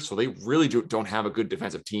defender. So they really don't have a good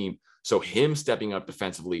defensive team. So him stepping up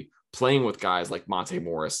defensively, playing with guys like Monte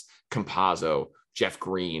Morris, Campazzo, Jeff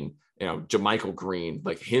Green, JaMychal Green,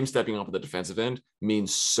 like him stepping up at the defensive end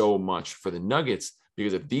means so much for the Nuggets,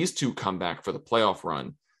 because if these two come back for the playoff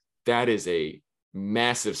run, that is a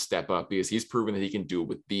massive step up, because he's proven that he can do it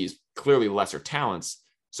with these clearly lesser talents.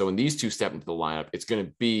 So when these two step into the lineup, it's going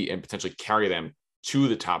to be and potentially carry them to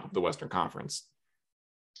the top of the Western Conference.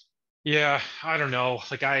 Yeah, I don't know.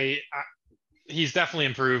 Like he's definitely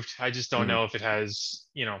improved. I just don't know if it has,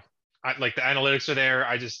 like the analytics are there.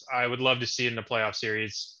 I would love to see it in a playoff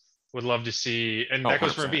series. Would love to see, and Oh, that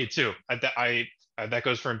goes for 100%. Embiid too. That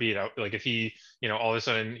goes for Embiid. Like if he, all of a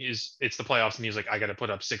sudden it's the playoffs and he's like, I got to put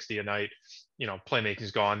up 60 a night.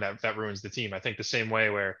 Playmaking's gone. That ruins the team. I think the same way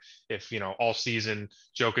where if all season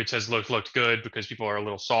Jokic has looked good because people are a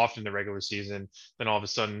little soft in the regular season, then all of a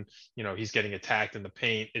sudden he's getting attacked in the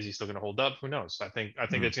paint. Is he still going to hold up? Who knows? I think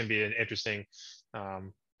that's going to be an interesting. But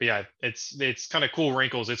yeah, it's kind of cool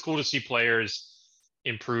wrinkles. It's cool to see players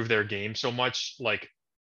improve their game so much. Like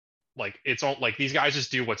it's all like these guys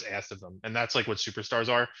just do what's asked of them, and that's like what superstars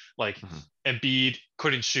are. Like Embiid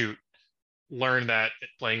couldn't shoot, learned that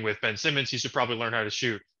playing with Ben Simmons, he should probably learn how to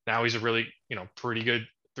shoot. Now he's a really pretty good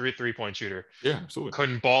three-point shooter. Yeah, absolutely.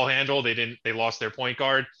 Couldn't ball handle. They lost their point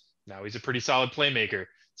guard. Now he's a pretty solid playmaker.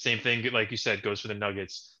 Same thing, like you said, goes for the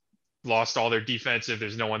Nuggets. Lost all their defensive.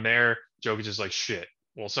 There's no one there. Jokic is like, shit.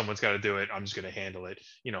 Well, someone's got to do it. I'm just going to handle it.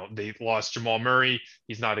 They lost Jamal Murray.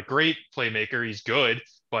 He's not a great playmaker. He's good,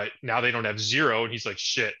 but now they don't have zero. And he's like,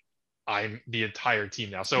 shit, I'm the entire team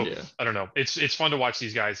now. So yeah. I don't know. It's fun to watch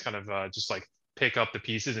these guys kind of just like pick up the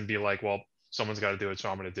pieces and be like, well, someone's got to do it, so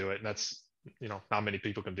I'm going to do it. And that's, not many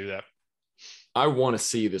people can do that. I want to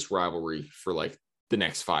see this rivalry for like the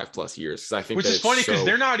next 5+ years. Cause I think which is funny because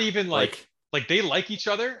they're not even like they like each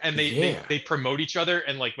other and they promote each other.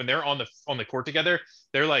 And like when they're on the court together,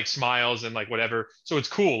 they're like smiles and like whatever. So it's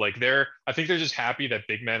cool. Like I think they're just happy that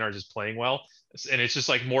big men are just playing well. And it's just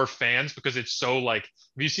like more fans because it's so like,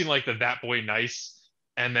 have you seen like that boy nice?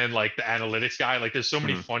 And then like the analytics guy, like there's so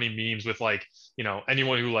many funny memes with like,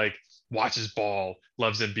 anyone who like watches ball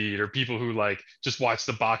loves Embiid, or people who like just watch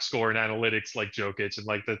the box score and analytics like Jokic, and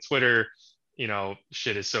like the Twitter,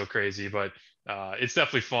 shit is so crazy, but it's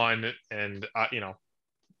definitely fun. And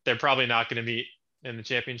they're probably not going to meet in the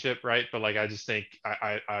championship, right? But like I just think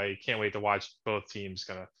I can't wait to watch both teams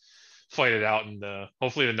kind of fight it out, and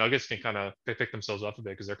hopefully the Nuggets can kind of pick themselves up a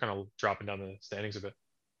bit because they're kind of dropping down the standings a bit.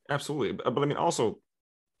 Absolutely, but I mean also,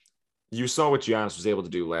 you saw what Giannis was able to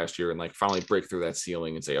do last year and like finally break through that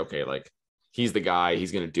ceiling and say, okay, like he's the guy,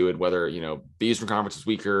 he's going to do it. Whether the Eastern Conference is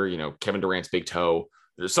weaker, Kevin Durant's big toe.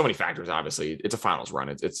 There's so many factors. Obviously, it's a finals run.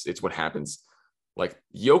 It's what happens. Like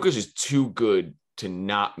Jokic is too good to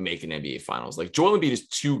not make an NBA Finals. Like Joel Embiid is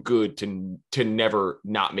too good to never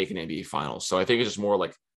not make an NBA Finals. So I think it's just more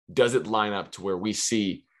like, does it line up to where we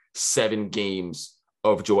see 7 games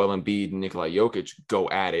of Joel Embiid and Nikola Jokic go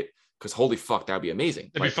at it? Because holy fuck, that'd be amazing.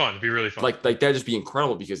 It'd be fun. It'd be really fun. Like that'd just be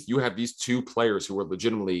incredible because you have these two players who are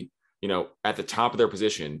legitimately, at the top of their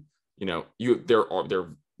position.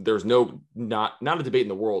 There's not a debate in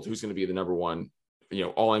the world who's going to be the number one,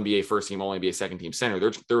 all NBA first team, all NBA second team center.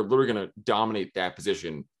 They're literally going to dominate that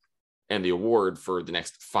position and the award for the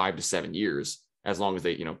next 5 to 7 years, as long as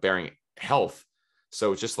they, bearing health.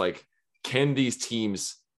 So it's just like, can these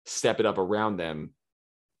teams step it up around them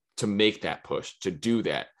to make that push, to do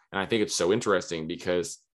that? And I think it's so interesting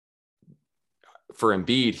because for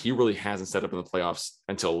Embiid, he really hasn't set up in the playoffs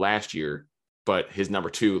until last year, but his number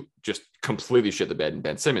 2 just completely shit the bed in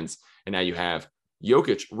Ben Simmons. And now you have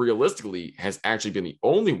Jokic, realistically has actually been the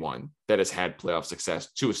only one that has had playoff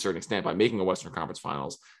success to a certain extent by making a Western Conference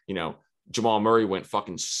Finals. Jamal Murray went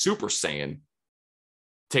fucking Super Saiyan,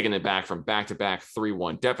 taking it back from back-to-back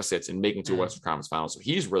 3-1 deficits and making to a Western Conference Finals. So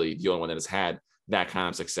he's really the only one that has had that kind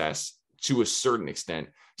of success to a certain extent.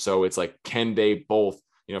 So it's like, can they both,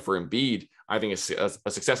 for Embiid, I think a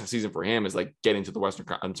successful season for him is like getting to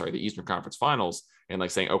the Eastern Conference Finals and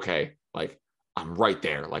like saying, okay, like I'm right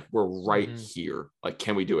there. Like we're right here. Like,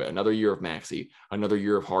 can we do it? Another year of Maxey, another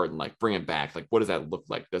year of Harden, like bring him back. Like, what does that look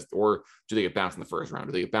like? Or do they get bounced in the first round?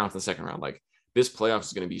 Do they get bounced in the second round? Like, this playoffs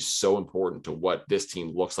is going to be so important to what this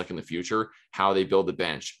team looks like in the future, how they build the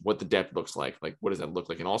bench, what the depth looks like what does that look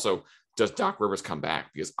like? And also, does Doc Rivers come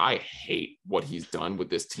back? Because I hate what he's done with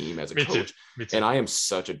this team as a coach. Me too. And I am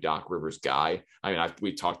such a Doc Rivers guy. I mean,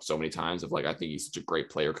 we talked so many times of like, I think he's such a great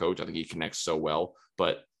player coach. I think he connects so well,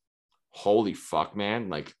 but holy fuck, man.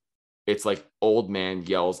 Like, it's like old man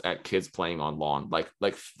yells at kids playing on lawn, like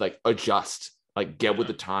adjust, like get with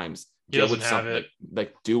the times. He doesn't have it.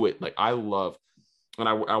 Like do it. Like I love, and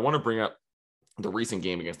I want to bring up the recent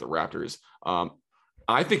game against the Raptors.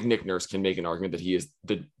 I think Nick Nurse can make an argument that he is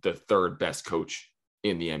the third best coach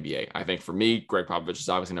in the NBA. I think for me, Greg Popovich is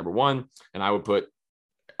obviously number 1, and I would put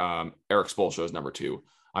Eric Spoelstra as number 2.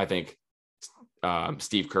 I think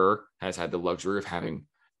Steve Kerr has had the luxury of having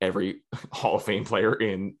every Hall of Fame player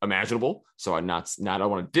in imaginable. So I don't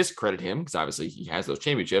want to discredit him because obviously he has those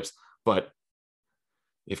championships, but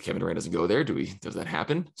if Kevin Durant doesn't go there, does that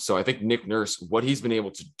happen? So I think Nick Nurse, what he's been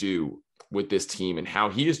able to do with this team and how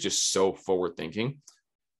he is just so forward thinking,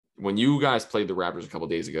 when you guys played the Raptors a couple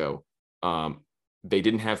days ago, they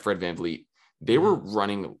didn't have Fred VanVleet. They were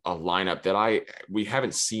running a lineup that we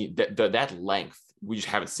haven't seen, that length we just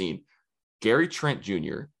haven't seen. Gary Trent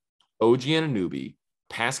Jr., OG Anunoby,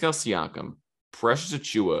 Pascal Siakam, Precious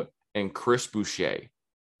Achiuwa, and Chris Boucher.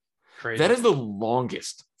 Crazy. That is the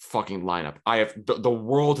longest fucking lineup the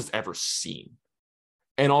world has ever seen.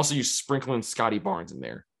 And also you sprinkle in Scotty Barnes in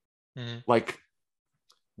there. Like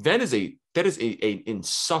that is a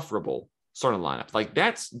insufferable starting lineup. Like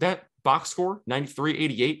that box score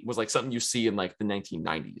 93-88 was like something you see in like the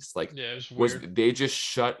 1990s. Like it was weird.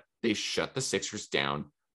 They shut the Sixers down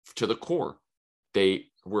to the core. They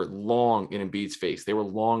were long in Embiid's face. They were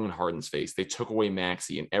long in Harden's face. They took away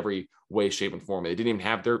Maxey in every way, shape, and form. They didn't even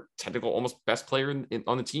have their technical, almost best player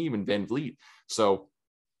on the team in VanVleet. So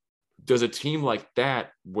does a team like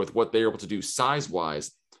that, with what they're able to do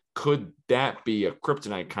size-wise, could that be a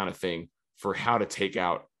kryptonite kind of thing for how to take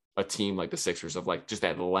out a team like the Sixers of like just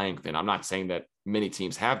that length? And I'm not saying that many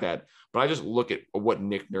teams have that, but I just look at what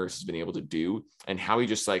Nick Nurse has been able to do and how he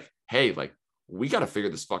just like, hey, like, we got to figure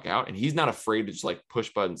this fuck out. And he's not afraid to just like push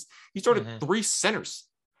buttons. He started 3 centers,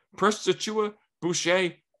 Precious Achiuwa,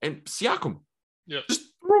 Boucher, and Siakam. Yep. Just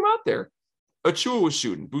threw him out there. Achiuwa was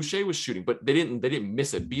shooting, Boucher was shooting, but they didn't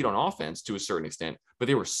miss a beat on offense to a certain extent, but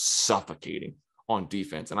they were suffocating on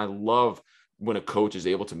defense. And I love when a coach is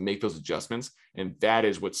able to make those adjustments. And that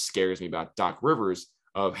is what scares me about Doc Rivers,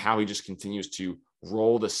 of how he just continues to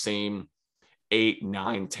roll the same 8,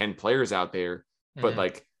 9, 10 players out there, but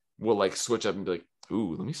like, will like switch up and be like,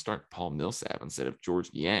 ooh, let me start Paul Millsap instead of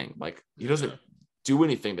George Yang. Like he doesn't do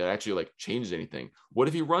anything that actually like changes anything. What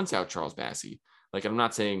if he runs out Charles Bassey? Like, I'm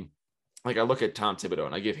not saying, like, I look at Tom Thibodeau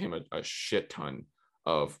and I give him a shit ton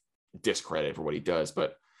of discredit for what he does,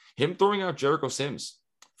 but him throwing out Jericho Sims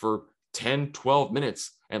for 10, 12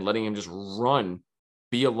 minutes and letting him just run,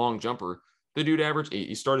 be a long jumper. The dude averaged,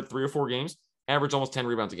 he started 3 or 4 games, averaged almost 10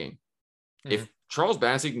 rebounds a game. If Charles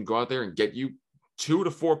Bassey can go out there and get you 2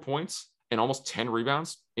 to 4 points and almost 10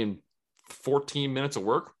 rebounds in 14 minutes of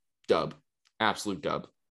work, dub, absolute dub.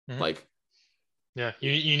 Like, yeah,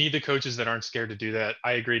 you need the coaches that aren't scared to do that.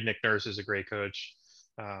 I agree. Nick Nurse is a great coach.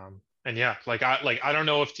 And yeah, I don't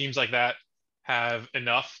know if teams like that have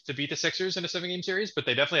enough to beat the Sixers in a 7-game series, but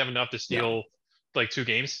they definitely have enough to steal like 2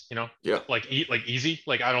 games, like easy.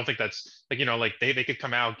 Like, I don't think that's like, like they could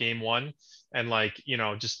come out game 1 and like,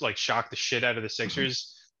 just like shock the shit out of the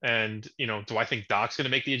Sixers. And, do I think Doc's going to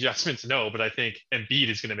make the adjustments? No, but I think Embiid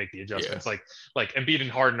is going to make the adjustments. Like Embiid and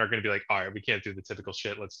Harden are going to be like, all right, we can't do the typical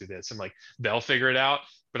shit. Let's do this. And like, they'll figure it out.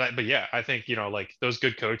 But yeah, I think, like those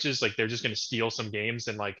good coaches, like they're just going to steal some games.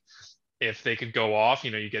 And like, if they could go off,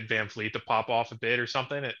 you get VanVleet to pop off a bit or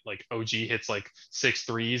something. It like OG hits like 6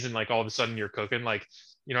 threes and like all of a sudden you're cooking. Like,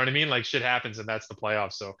 you know what I mean? Like shit happens and that's the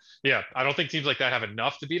playoffs. So yeah, I don't think teams like that have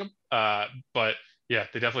enough to beat them. But yeah,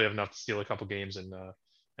 they definitely have enough to steal a couple games. And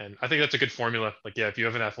I think that's a good formula. Like, yeah, if you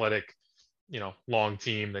have an athletic, long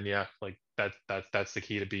team, then yeah, like that's the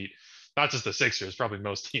key to beat not just the Sixers, probably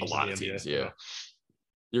most teams a lot in of the NBA. teams, yeah.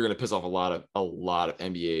 You're going to piss off a lot of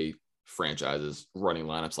NBA franchises running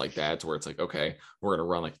lineups like that, to where it's like, okay, we're going to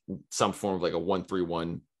run like some form of like a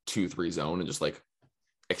 1-3-1, 2-3 zone and just like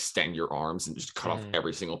extend your arms and just cut off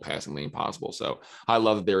every single passing lane possible. So I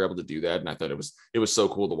love that they were able to do that. And I thought it was so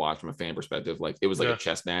cool to watch from a fan perspective. Like, it was like a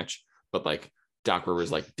chess match, but like Doc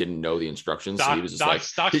Rivers like didn't know the instructions. So he was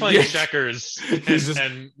just Doc's playing checkers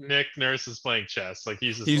and Nick Nurse is playing chess. Like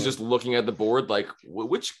he's just looking at the board like,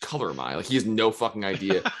 which color am I? Like, he has no fucking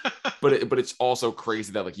idea. but it's also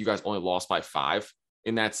crazy that like you guys only lost by 5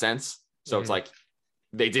 in that sense. So it's like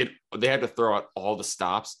they had to throw out all the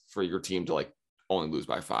stops for your team to like only lose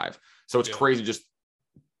by 5. So it's crazy, just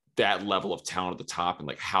that level of talent at the top and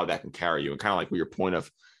like how that can carry you, and kind of like your point of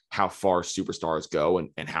how far superstars go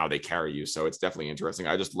and how they carry you. So it's definitely interesting.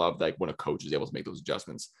 I just love like when a coach is able to make those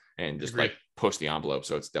adjustments and just like push the envelope.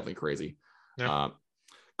 So it's definitely crazy. Yeah.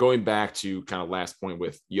 Going back to kind of last point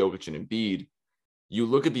with Jokic and Embiid, you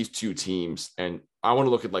look at these two teams, and I want to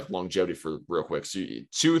look at like longevity for real quick. So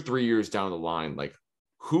 2-3 years down the line, like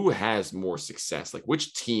who has more success? Like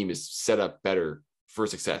which team is set up better for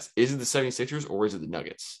success? Is it the 76ers or is it the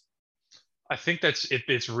Nuggets? I think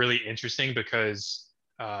it's really interesting because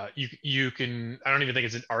you can, I don't even think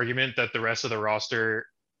it's an argument that the rest of the roster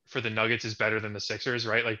for the Nuggets is better than the Sixers,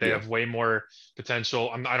 right? Like they have way more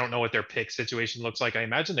potential. I don't know what their pick situation looks like. I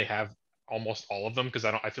imagine they have almost all of them because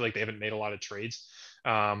I feel like they haven't made a lot of trades.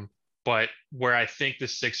 But where I think the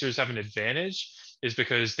Sixers have an advantage is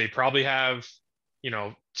because they probably have,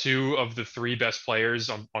 2 of the 3 best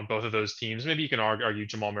players on both of those teams. Maybe you can argue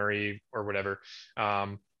Jamal Murray or whatever.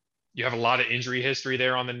 You have a lot of injury history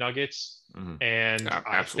there on the Nuggets. Mm-hmm. And I think,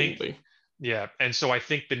 Absolutely. yeah. And so I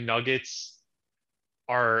think the Nuggets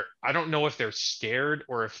are, I don't know if they're scared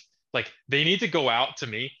or if like they need to go out to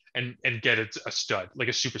me and get a stud, like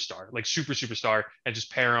a superstar, like superstar, and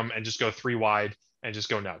just pair them and just go three wide and just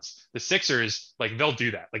go nuts. The Sixers, like they'll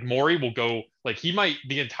do that. Like Morey will go, like he might,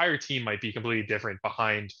 the entire team might be completely different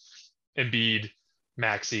behind Embiid,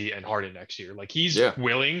 Maxi, and Harden next year. Like he's Yeah.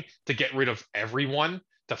 willing to get rid of everyone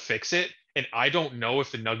to fix it. And I don't know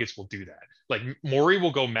if the Nuggets will do that. Like Morey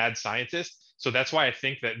will go mad scientist. So that's why I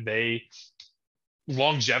think that they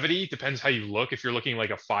longevity depends how you look. If you're looking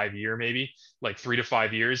like a 5 year, maybe like 3 to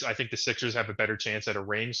 5 years, I think the Sixers have a better chance at a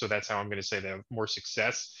ring. So that's how I'm going to say they have more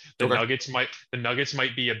success. Okay. The Nuggets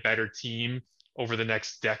might be a better team over the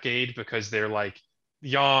next decade because they're like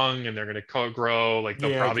young and they're going to grow. Like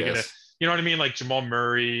they'll Yeah, I probably going to, guess. you know what I mean? Like Jamal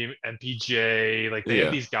Murray, MPJ, like they have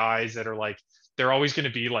Yeah. these guys that are like, they're always going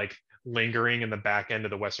to be like lingering in the back end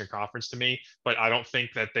of the Western Conference to me. But I don't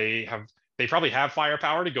think that they probably have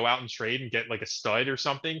firepower to go out and trade and get like a stud or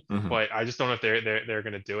something, Mm-hmm. but I just don't know if they're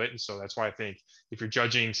going to do it. And so that's why I think if you're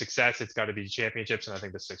judging success, it's got to be championships, and I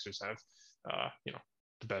think the Sixers have, you know,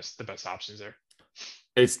 the best options there.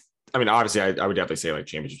 It's, I mean, obviously, I would definitely say like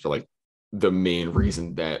championships are like the main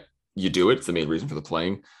reason that you do it. It's the main reason for the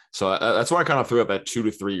playing. So that's why I kind of threw out that 2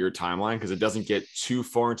 to 3 year timeline because it doesn't get too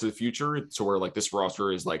far into the future to where like this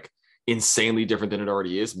roster is like insanely different than it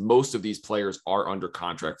already is. Most of these players are under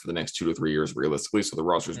contract for the next 2 to 3 years realistically. So the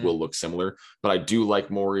rosters will look similar. But I do like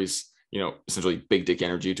Maury's, essentially big dick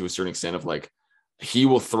energy to a certain extent of like, he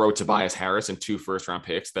will throw Tobias Harris and 2 first-round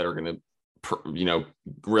picks that are going to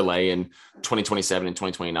relay in 2027 and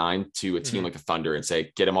 2029 to a team like the Thunder and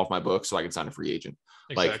say, get him off my book so I can sign a free agent.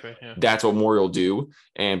 Like Exactly. Yeah. that's what Morey will do.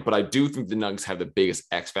 But I do think the Nuggets have the biggest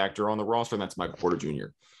X factor on the roster, and that's Michael Porter Jr.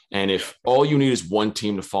 And if all you need is one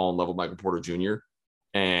team to fall in love with Michael Porter Jr.,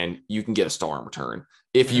 and you can get a star in return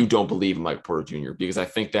if you don't believe in Michael Porter Jr., because I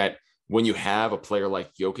think that when you have a player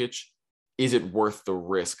like Jokic, is it worth the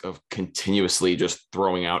risk of continuously just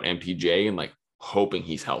throwing out MPJ and like hoping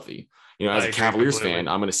he's healthy? As I a agree Cavaliers completely. fan,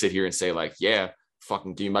 I'm going to sit here and say like, yeah,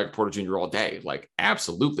 fucking give me Michael Porter Jr. all day. Like,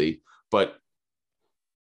 absolutely. But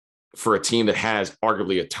for a team that has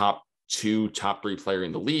arguably a top 2, top 3 player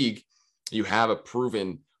in the league, you have a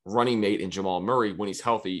proven running mate in Jamal Murray when he's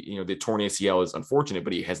healthy. The torn ACL is unfortunate,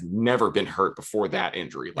 but he has never been hurt before that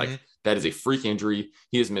injury. Like that is a freak injury.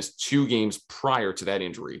 He has missed 2 games prior to that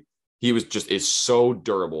injury. He is so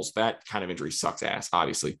durable. So that kind of injury sucks ass,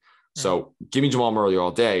 obviously. So give me Jamal Murray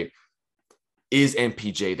all day. Is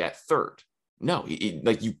MPJ that third? No,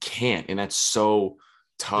 like you can't. And that's so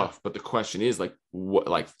tough. But the question is like, what,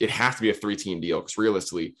 like it has to be a 3-team deal because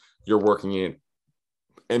realistically, you're working in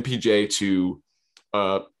MPJ to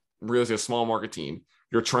realistically a small market team.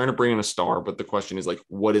 You're trying to bring in a star, but the question is like,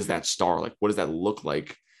 what is that star? Like, what does that look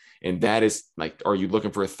like? And that is like, are you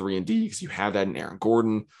looking for a 3-and-D because you have that in Aaron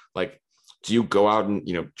Gordon? Like, do you go out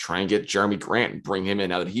and try and get Jeremy Grant and bring him in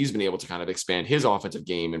now that he's been able to kind of expand his offensive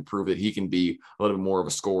game and prove that he can be a little bit more of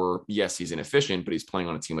a scorer? Yes, he's inefficient, but he's playing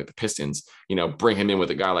on a team like the Pistons. Bring him in with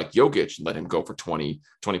a guy like Jokic and let him go for 20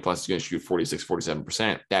 plus. He's going to shoot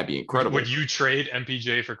 46-47%. That'd be incredible. Would you trade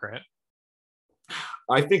MPJ for Grant?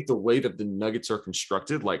 I think the way that the Nuggets are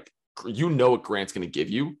constructed, like what Grant's going to give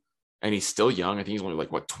you, and he's still young. I think he's only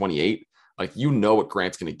like 28. Like what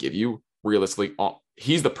Grant's going to give you realistically.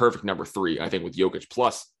 He's the perfect number 3, I think, with Jokic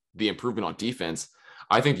plus the improvement on defense.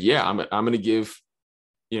 I think, yeah, I'm going to give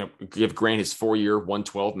Grant his 4-year,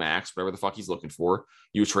 112 max, whatever the fuck he's looking for.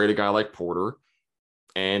 You trade a guy like Porter,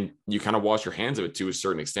 and you kind of wash your hands of it to a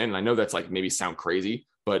certain extent. And I know that's like maybe sound crazy,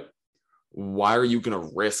 but why are you going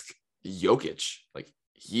to risk Jokic? Like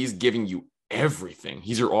he's giving you everything.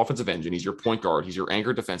 He's your offensive engine. He's your point guard. He's your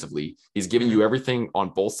anchor defensively. He's giving you everything on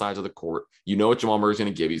both sides of the court. You know what Jamal Murray's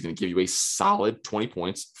going to give you. He's going to give you a solid 20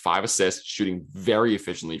 points, 5 assists, shooting very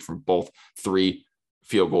efficiently from both 3,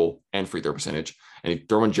 field goal, and free throw percentage. And you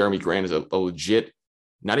throw in Jeremy Grant as a legit,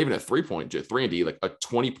 not even a 3-point, 3-and-D, like a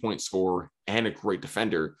 20-point scorer and a great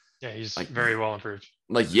defender. Yeah, he's like very well improved.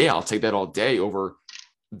 Like, yeah, I'll take that all day over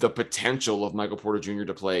the potential of Michael Porter Jr.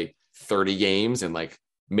 to play 30 games and like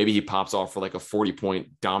maybe he pops off for like a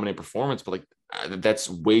 40-point dominant performance, but like that's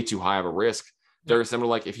way too high of a risk. Very similar,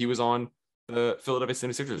 like if he was on the Philadelphia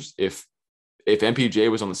 76ers, if MPJ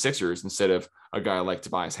was on the Sixers instead of a guy like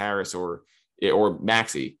Tobias Harris or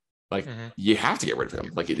Maxi, like you have to get rid of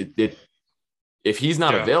him. Like if he's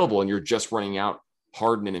not available and you're just running out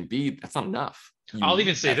Harden and Embiid, that's not enough. I'll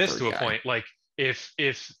even say this to a point, like if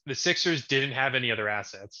the Sixers didn't have any other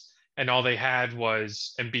assets and all they had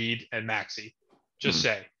was Embiid and Maxi, just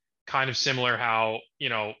say kind of similar how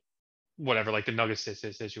whatever, like the Nuggets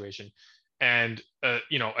situation, and a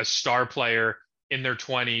star player in their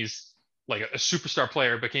 20s, like a superstar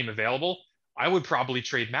player became available, I would probably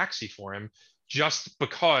trade Maxey for him just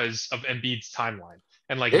because of Embiid's timeline.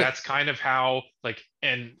 And like Yeah. that's kind of how like,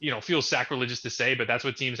 and feels sacrilegious to say, but that's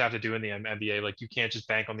what teams have to do in the NBA. Like you can't just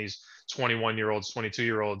bank on these 21-year-olds,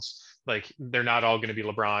 22-year-olds. Like they're not all going to be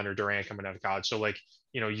LeBron or Durant coming out of college. So like,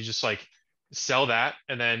 you just like sell that.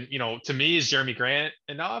 And then, to me, is Jeremy Grant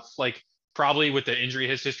enough? Like probably with the injury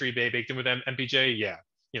his history baked in with MPJ. Yeah.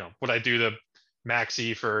 Would I do the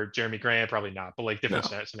Maxi for Jeremy Grant? Probably not, but like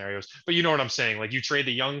different No. scenarios. But you know what I'm saying? Like you trade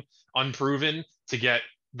the young, unproven to get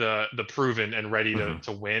the proven and ready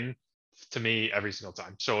to win, to me, every single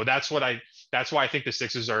time. So that's why I think the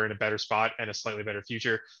Sixers are in a better spot and a slightly better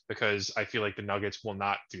future, because I feel like the Nuggets will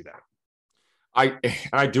not do that.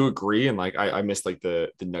 I do agree, and like I miss like the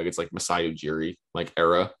Nuggets like Masai Ujiri like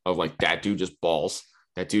era of like that dude just balls.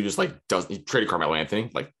 That dude just like doesn't. He traded Carmelo Anthony.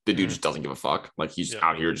 Like the dude just doesn't give a fuck. Like he's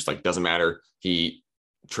out here just like doesn't matter. He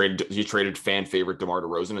traded fan favorite DeMar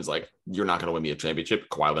DeRozan. Is like, you're not going to win me a championship.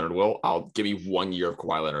 Kawhi Leonard will. I'll give you 1 year of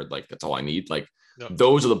Kawhi Leonard. Like that's all I need. Like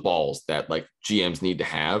those are the balls that like GMs need to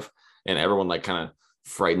have, and everyone like kind of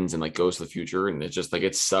frightens and like goes to the future, and it's just like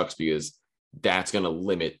it sucks because that's going to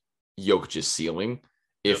limit Jokic's ceiling.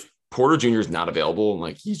 If Porter Jr. is not available and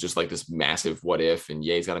like he's just like this massive what if, and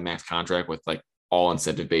he's got a max contract with like all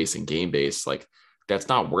incentive base and game base, like that's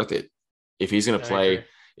not worth it. If he's going to play,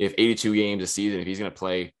 if 82 games a season, if he's going to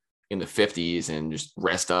play in the 50s and just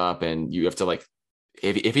rest up, and you have to like,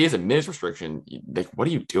 if he has a minutes restriction, like what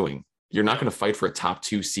are you doing? You're not going to fight for a top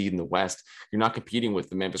 2 seed in the West. You're not competing with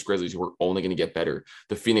the Memphis Grizzlies, who are only going to get better.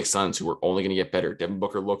 The Phoenix Suns, who are only going to get better. Devin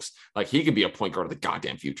Booker looks like he could be a point guard of the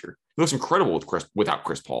goddamn future. He looks incredible without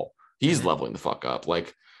Chris Paul. He's leveling the fuck up.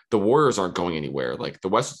 Like the Warriors aren't going anywhere. Like the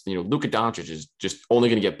West, Luka Doncic is just only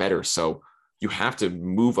going to get better. So you have to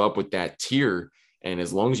move up with that tier. And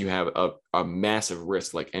as long as you have a massive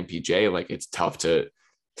risk like MPJ, like it's tough to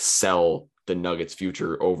sell the Nuggets'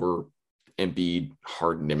 future over Embiid,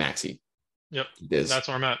 Harden, and Maxey. Yep, that's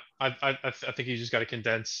where I'm at. I think you just got to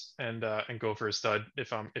condense and go for a stud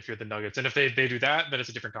if you're the Nuggets, and if they do that, then it's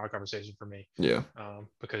a different conversation for me. Yeah.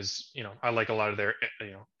 Because I like a lot of their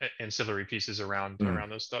ancillary pieces around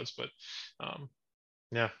those studs, but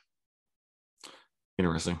yeah.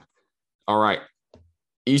 Interesting. All right,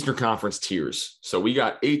 Eastern Conference tiers. So we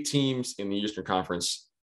got 8 teams in the Eastern Conference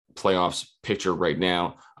playoffs picture right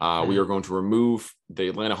now. We are going to remove the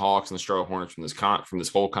Atlanta Hawks and the Charlotte Hornets from this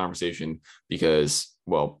whole conversation because,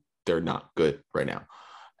 well, they're not good right now,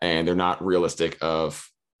 and they're not realistic of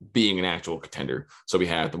being an actual contender. So we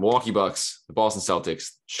have the Milwaukee Bucks, the Boston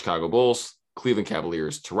Celtics, Chicago Bulls, Cleveland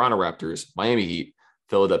Cavaliers, Toronto Raptors, Miami Heat,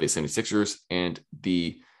 Philadelphia 76ers, and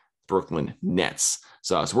the Brooklyn Nets.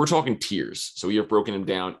 So we're talking tiers. So we have broken them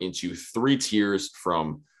down into 3 tiers,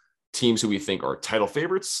 from teams who we think are title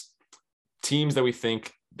favorites, teams that we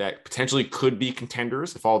think that potentially could be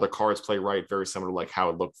contenders if all the cards play right, very similar to like how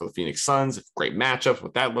it looked for the Phoenix Suns, great matchups,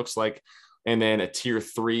 what that looks like. And then a tier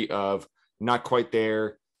 3 of not quite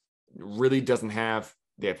there, really they have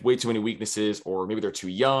way too many weaknesses, or maybe they're too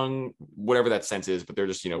young, whatever that sense is, but they're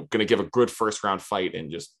just, going to give a good first round fight and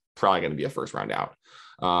just probably going to be a first round out.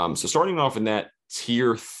 So starting off in that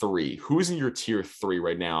tier 3, who's in your tier 3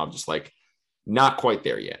 right now? I'm just like not quite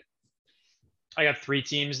there yet. I got 3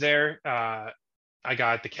 teams there. I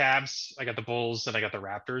got the Cavs, I got the Bulls, and I got the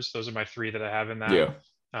Raptors. Those are my 3 that I have in that. Yeah.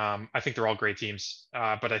 I think they're all great teams,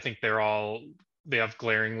 but I think they have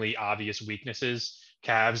glaringly obvious weaknesses.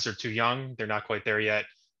 Cavs are too young. They're not quite there yet.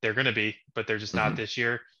 They're going to be, but they're just not this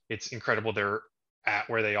year. It's incredible they're at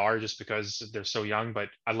where they are just because they're so young, but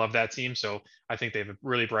I love that team. So I think they have a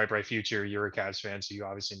really bright future. You're a Cavs fan, so you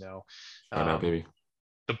obviously know. I know, baby.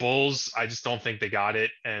 The Bulls, I just don't think they got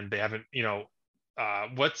it, and they haven't,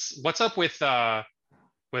 what's up with my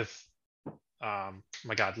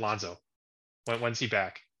God, Lonzo? When's he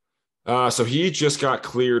back? So he just got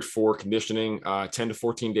cleared for conditioning, 10 to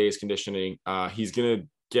 14 days conditioning. He's going to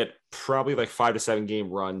get probably like 5 to 7 game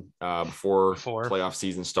run before playoff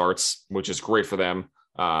season starts, which is great for them.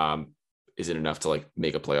 Is it enough to like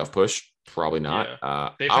make a playoff push? Probably not.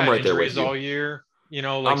 Yeah. I'm right there with you all year, like,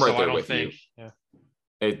 I'm right there with you. Yeah.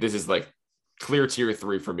 This is like clear tier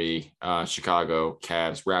 3 for me. Chicago,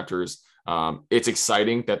 Cavs, Raptors. It's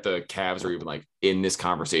exciting that the Cavs are even like in this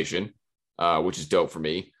conversation, which is dope for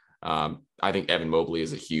me. I think Evan Mobley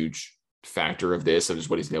is a huge factor of this, of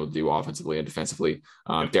just what he's been able to do offensively and defensively.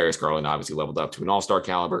 Darius Garland obviously leveled up to an all-star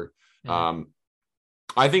caliber.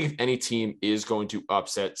 I think if any team is going to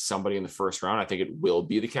upset somebody in the first round, I think it will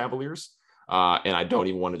be the Cavaliers. And I don't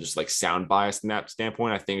even want to just like sound biased in that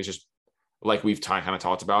standpoint. I think it's just like we've kind of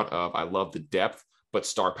talked about. I love the depth, but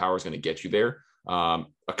star power is going to get you there.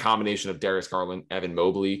 A combination of Darius Garland, Evan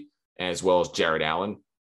Mobley, as well as Jared Allen,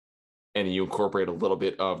 and you incorporate a little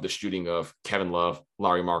bit of the shooting of Kevin Love,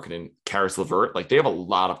 Larry Markkinen, Karis LeVert. Like they have a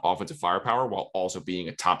lot of offensive firepower while also being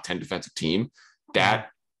a top 10 defensive team. That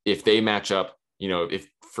if they match up, if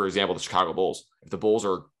for example the Chicago Bulls, if the Bulls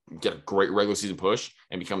get a great regular season push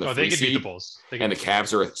and become the 3 seed, beat the Bulls. And the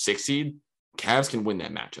Cavs are a 6 seed, Cavs can win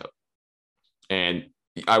that matchup. And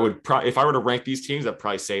I would probably, if I were to rank these teams, I'd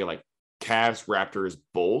probably say like Cavs, Raptors,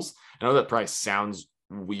 Bulls. I know that probably sounds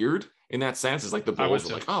weird in that sense. It's like the Bulls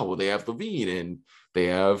are like, oh, well, they have Levine and they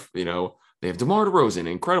have, they have DeMar DeRozan,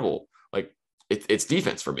 incredible. Like it's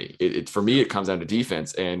defense for me. For me, it comes down to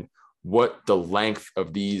defense and what the length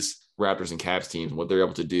of these Raptors and Cavs teams, what they're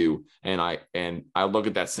able to do. And I look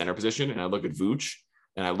at that center position and I look at Vooch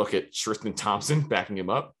and I look at Tristan Thompson backing him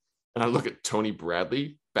up and I look at Tony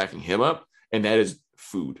Bradley backing him up. And that is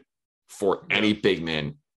food for any big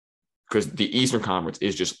man because the Eastern Conference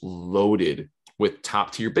is just loaded with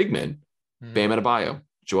top tier big men. Bam Adebayo,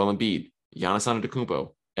 Joel Embiid, Giannis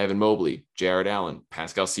Antetokounmpo, Evan Mobley, Jared Allen,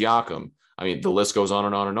 Pascal Siakam. I mean, the list goes on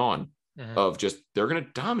and on and on of just they're going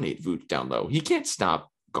to dominate Vooch down low. He can't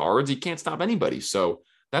stop guards. He can't stop anybody. So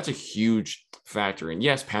that's a huge factor. And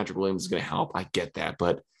yes, Patrick Williams is going to help. I get that.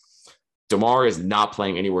 But DeMar is not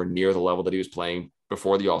playing anywhere near the level that he was playing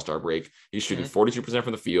before the All-Star break. He's shooting 42%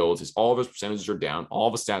 from the field. All of his percentages are down. All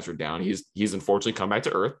of his stats are down. He's unfortunately come back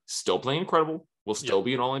to earth, still playing incredible, will still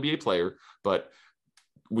be an All-NBA player, but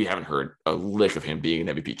we haven't heard a lick of him being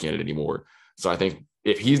an MVP candidate anymore. So I think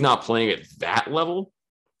if he's not playing at that level,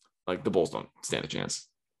 like the Bulls don't stand a chance.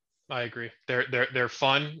 I agree. They're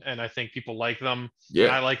fun, and I think people like them. Yeah,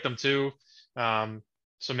 and I like them too.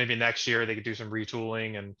 So maybe next year they could do some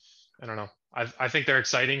retooling, and I don't know. I think they're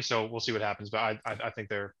exciting, so we'll see what happens. But I think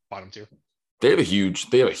they're bottom 2. They have a huge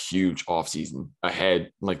offseason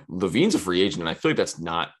ahead. Like Levine's a free agent, and I feel like that's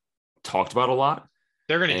not talked about a lot.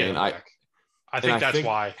 They're going to get him back. I think that's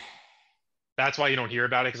why. That's why you don't hear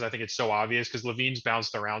about it because I think it's so obvious because Levine's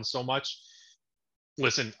bounced around so much.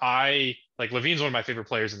 Listen, Levine's one of my favorite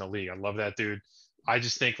players in the league. I love that dude. I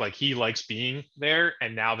just think like he likes being there,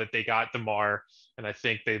 and now that they got DeMar, and I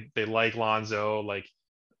think they like Lonzo, like.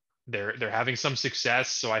 They're having some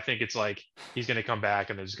success, so I think it's like he's going to come back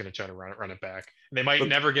and they're just going to try to run it back. And they might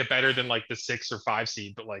never get better than like the 6 or 5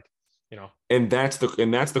 seed, but like And that's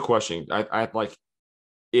the question. I like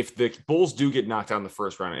if the Bulls do get knocked out in the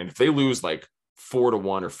first round, and if they lose like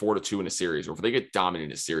 4-1 or 4-2 in a series, or if they get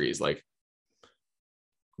dominated in a series, like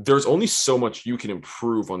there's only so much you can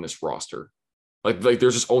improve on this roster. Like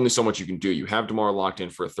there's just only so much you can do. You have DeMar locked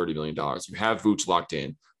in for $30 million. You have Vooch locked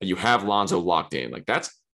in, and you have Lonzo locked in. Like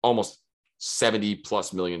that's almost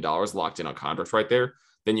 $70+ million locked in on contracts right there.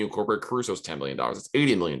 Then you incorporate Caruso's $10 million. It's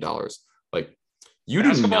 $80 million. Like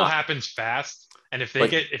basketball happens fast. And if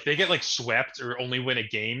they get like swept or only win a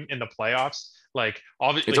game in the playoffs, like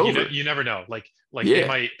obviously you never know.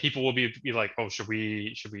 People will be like, oh, should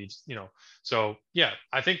we, so yeah,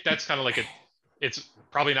 I think that's kind of like it's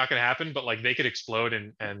probably not going to happen, but like they could explode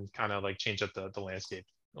and kind of like change up the landscape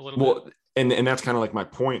a little bit. And that's kind of like my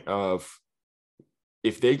point of,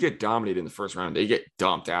 if they get dominated in the first round, they get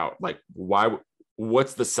dumped out. Like, why?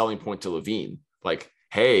 What's the selling point to Levine? Like,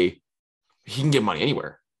 hey, he can get money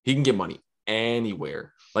anywhere. He can get money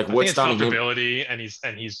anywhere. Like, what's stopping him? Comfortability, and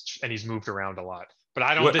he's moved around a lot. But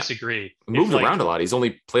I don't disagree. Moved around a lot. He's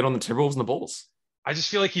only played on the Timberwolves and the Bulls. I just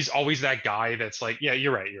feel like he's always that guy that's like, yeah,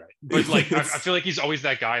 you're right. But like, I feel like he's always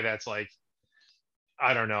that guy that's like,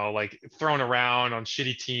 I don't know, like thrown around on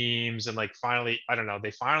shitty teams and like finally, I don't know, they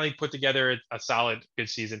finally put together a solid, good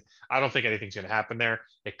season. I don't think anything's going to happen there.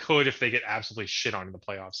 It could if they get absolutely shit on in the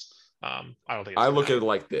playoffs. I don't think. I look at it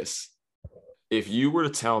like this: if you were to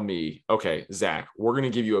tell me, okay, Zach, we're going to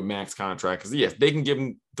give you a max contract because yes, they can give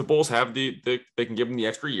him. The Bulls have they can give him the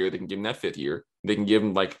extra year. They can give him that 5th year. They can give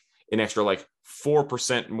him like an extra like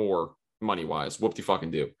 4% more money wise. Whoop de fucking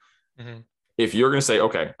do. Mm-hmm. If you're going to say,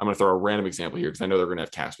 okay, I'm going to throw a random example here because I know they're going to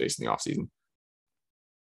have cap space in the offseason.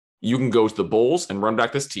 You can go to the Bulls and run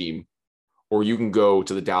back this team, or you can go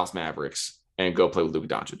to the Dallas Mavericks and go play with Luka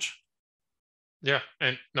Doncic. Yeah,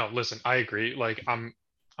 and no, listen, I agree. Like I'm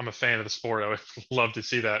a fan of the sport. I would love to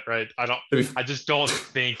see that, right? I just don't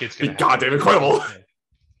think it's going to be goddamn incredible.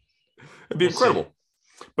 It'd be incredible.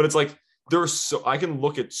 But it's like I can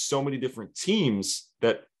look at so many different teams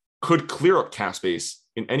that could clear up cap space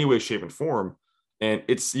in any way, shape, and form. And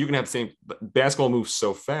you can have the same basketball moves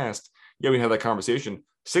so fast. Yeah, we had that conversation.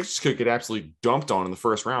 Sixers could get absolutely dumped on in the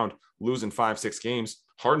first round, losing 5-6 games.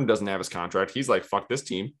 Harden doesn't have his contract. He's like, fuck this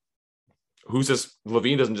team. who says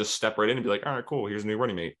Levine doesn't just step right in and be like, all right, cool, here's a new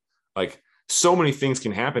running mate. Like so many things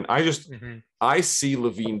can happen. I see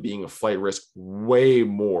Levine being a flight risk way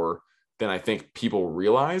more than I think people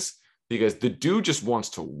realize because the dude just wants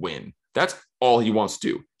to win. That's all he wants to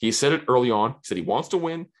do. He said it early on. He said he wants to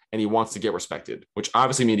win and he wants to get respected, which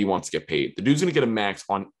obviously means he wants to get paid. The dude's going to get a max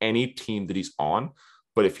on any team that he's on.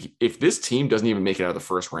 But if this team doesn't even make it out of the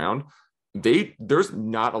first round, there's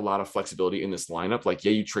not a lot of flexibility in this lineup. Like,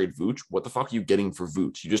 yeah, you trade Vooch. What the fuck are you getting for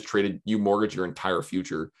Vooch? You mortgage your entire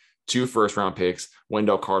future, 2 first-round picks,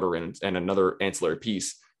 Wendell Carter, and another ancillary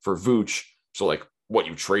piece for Vooch. So, like, what,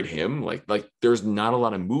 you trade him? Like there's not a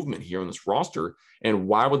lot of movement here on this roster. And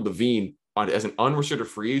why would Levine, as an unrestricted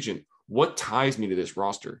free agent, what ties me to this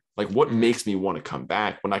roster? Like, what makes me want to come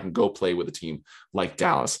back when I can go play with a team like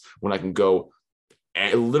Dallas, when I can go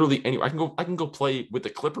literally anywhere. I can go play with the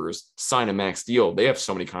Clippers, sign a max deal. They have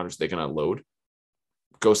so many contracts they can unload.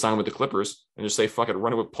 Go sign with the Clippers and just say, fuck it,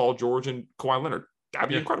 run it with Paul George and Kawhi Leonard. That'd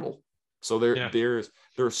be incredible. So there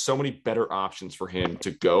are so many better options for him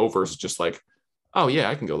to go versus just like, oh yeah,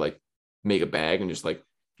 I can go like make a bag and just like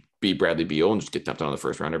be Bradley Beal and just get dumped on the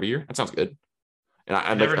first round every year. That sounds good. And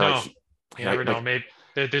I never know. You never know. Maybe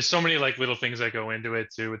there's so many like little things that go into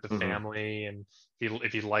it too with the family and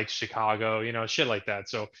if he likes Chicago, shit like that.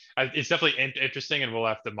 So it's definitely interesting, and we'll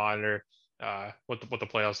have to monitor what the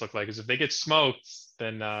playoffs look like. Because if they get smoked,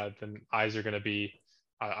 then eyes are going to be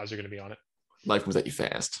on it. Life comes at you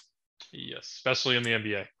fast. Yes, especially in the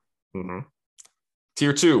NBA. Mm-hmm.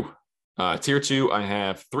 Tier 2, I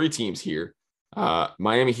have 3 teams here: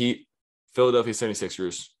 Miami Heat, Philadelphia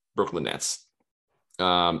 76ers, Brooklyn Nets.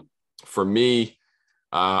 For me,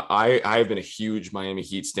 I have been a huge Miami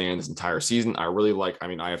Heat stan this entire season.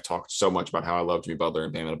 I have talked so much about how I love Jimmy Butler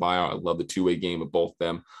and Bam Adebayo. I love the two-way game of both of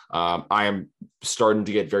them. I am starting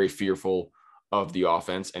to get very fearful of the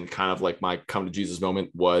offense, and kind of like my come to Jesus moment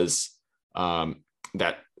was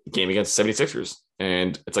that game against 76ers.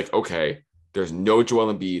 And it's like, okay, there's no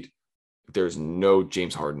Joel Embiid. There's no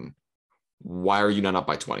James Harden. Why are you not up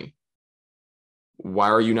by 20? Why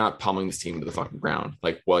are you not pummeling this team to the fucking ground?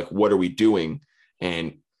 Like what are we doing?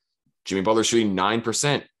 And Jimmy Butler shooting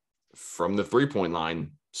 9% from the 3-point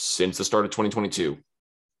line since the start of 2022.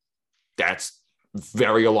 That's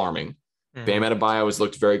very alarming. Bam Adebayo has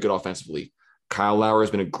looked very good offensively. Kyle Lowry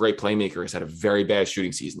has been a great playmaker, has had a very bad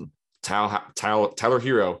shooting season. Tyler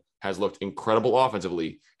Hero has looked incredible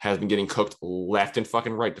offensively, has been getting cooked left and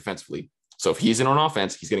fucking right defensively. So if he's in on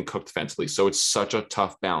offense, he's getting cooked defensively. So it's such a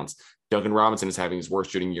tough balance. Duncan Robinson is having his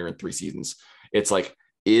worst shooting year in 3 seasons. It's like,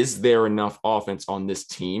 is there enough offense on this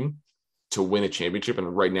team to win a championship?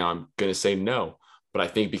 And right now I'm going to say no. But I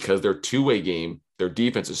think because their two-way game, their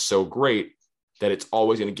defense is so great that it's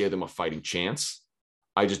always going to give them a fighting chance.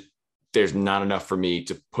 There's not enough for me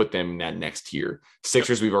to put them in that next tier.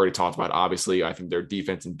 Sixers, we've already talked about. Obviously, I think their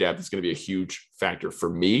defense and depth is going to be a huge factor for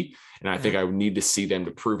me. And I think I would need to see them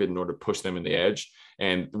to prove it in order to push them in the edge.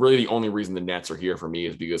 And really the only reason the Nets are here for me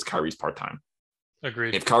is because Kyrie's part-time.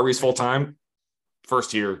 Agreed. If Kyrie's full-time,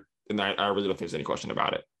 first tier, and I really don't think there's any question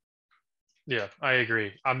about it. Yeah, I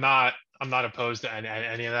agree. I'm not opposed to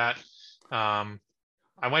any of that.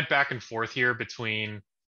 I went back and forth here between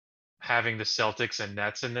having the Celtics and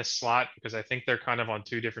Nets in this slot because I think they're kind of on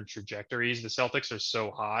 2 different trajectories. The Celtics are so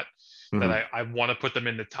hot that I want to put them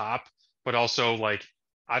in the top, but also like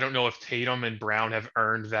I don't know if Tatum and Brown have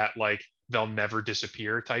earned that like they'll never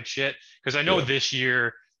disappear type shit. Because I know this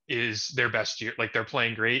year is their best year, like they're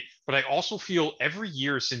playing great, but I also feel every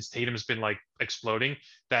year since Tatum's been like exploding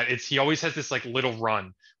that he always has this like little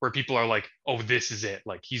run where people are like, oh, this is it,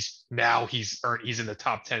 like he's in the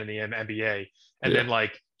top 10 in the NBA, and then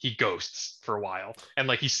like he ghosts for a while, and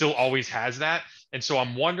like he still always has that. And so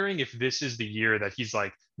I'm wondering if this is the year that he's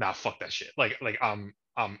like, nah, fuck that shit, like I'm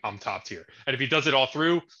top tier. And if he does it all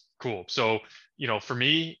through, cool. So for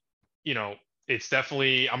me, it's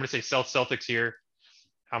definitely, I'm gonna say Celtics here,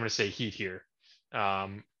 I'm going to say Heat here.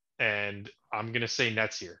 And I'm going to say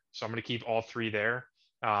Nets here. So I'm going to keep all 3 there.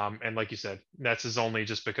 And like you said, Nets is only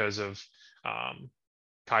just because of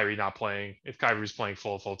Kyrie not playing. If Kyrie was playing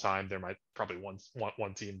full time, there might probably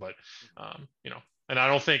one team, but and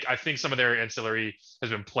I think some of their ancillary has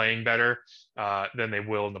been playing better than they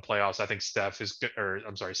will in the playoffs. I think Seth is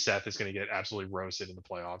going to get absolutely roasted in the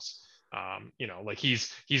playoffs. Like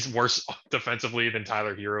he's worse defensively than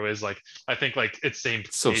Tyler Hero is. Like I think like it's same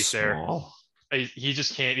so case small. There. He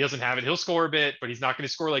just can't. He doesn't have it. He'll score a bit, but he's not going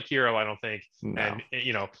to score like Hero, I don't think. No.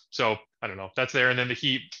 And so I don't know. That's there. And then the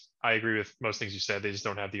Heat, I agree with most things you said. They just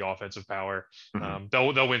don't have the offensive power.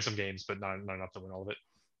 They'll win some games, but not enough to win all of it.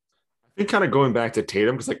 think kind of going back to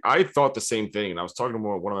Tatum, because like I thought the same thing, and I was talking to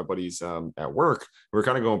one of my buddies at work. We were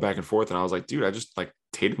kind of going back and forth, and I was like, dude, I just like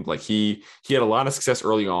Tatum. Like he had a lot of success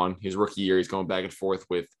early on his rookie year. He's going back and forth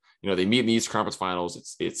with, they meet in the Eastern Conference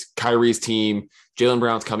Finals. It's Kyrie's team. Jaylen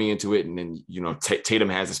Brown's coming into it, and then Tatum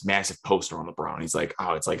has this massive poster on LeBron. He's like,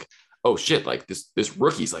 oh, it's like, oh shit, like this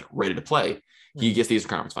rookie's like ready to play. He gets the Eastern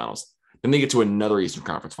Conference Finals. Then they get to another Eastern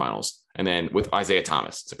Conference Finals, and then with Isaiah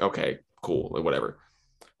Thomas, it's like, okay, cool, like whatever.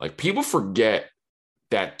 Like people forget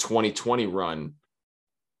that 2020 run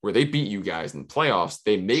where they beat you guys in playoffs.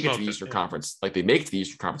 They make it to the Eastern Conference, like they make it to the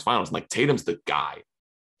Eastern Conference Finals. And like Tatum's the guy.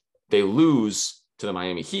 They lose to the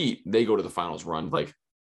Miami Heat. They go to the finals run. Like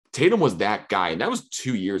Tatum was that guy, and that was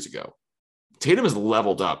 2 years ago. Tatum has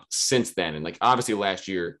leveled up since then, and like obviously last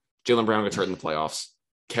year, Jaylen Brown gets hurt in the playoffs.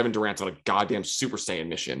 Kevin Durant's on a goddamn Super Saiyan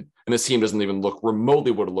mission, and this team doesn't even look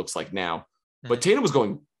remotely what it looks like now. But Tatum was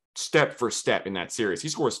going step for step in that series. He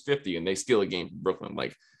scores 50 and they steal a game from Brooklyn.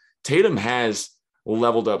 Like Tatum has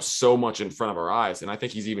leveled up so much in front of our eyes. And I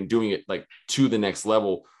think he's even doing it like to the next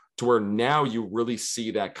level to where now you really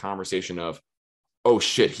see that conversation of, oh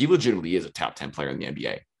shit, he legitimately is a top 10 player in the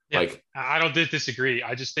NBA. Yeah, like I don't disagree.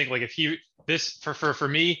 I just think like if for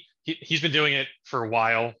me, he's been doing it for a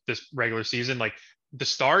while this regular season. Like the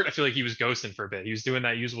start, I feel like he was ghosting for a bit. He was doing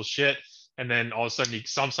that usual shit. And then all of a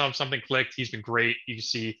sudden something clicked. He's been great. You can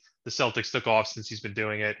see the Celtics took off since he's been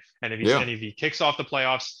doing it. And if he kicks off the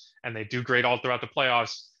playoffs and they do great all throughout the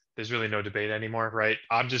playoffs, there's really no debate anymore, right?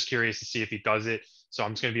 I'm just curious to see if he does it. So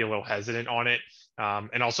I'm just going to be a little hesitant on it.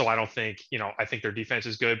 And also, I don't think, I think their defense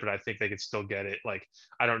is good, but I think they could still get it. Like,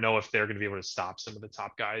 I don't know if they're going to be able to stop some of the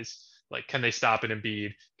top guys. Like, can they stop an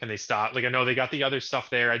Embiid? Can they stop? Like, I know they got the other stuff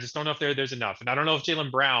there. I just don't know if there's enough. And I don't know if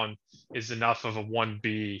Jaylen Brown is enough of a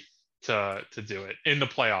 1B to do it in the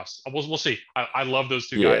playoffs. We'll see. I love those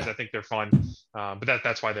two guys. I think they're fun. But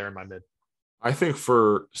that's why they're in my mid. I think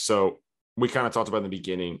so we kind of talked about in the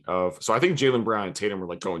beginning so I think Jaylen Brown and Tatum were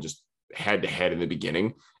like going just head to head in the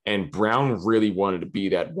beginning, and Brown really wanted to be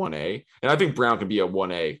that 1A. And I think Brown can be a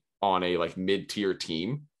 1A on a like mid-tier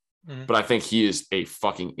team, but I think he is a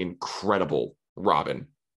fucking incredible Robin.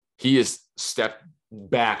 He has stepped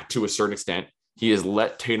back to a certain extent. He has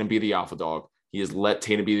let Tatum be the alpha dog. He has let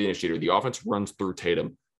Tatum be the initiator. The offense runs through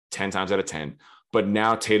Tatum 10 times out of 10. But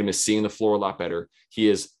now Tatum is seeing the floor a lot better. He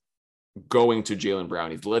is going to Jaylen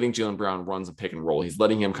Brown. He's letting Jaylen Brown run some pick and roll. He's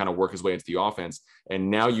letting him kind of work his way into the offense. And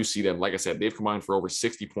now you see them, like I said, they've combined for over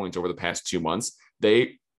 60 points over the past 2 months.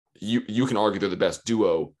 You can argue they're the best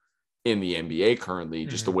duo in the NBA currently,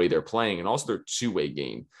 just the way they're playing, and also their two-way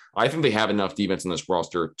game. I think they have enough defense in this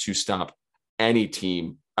roster to stop any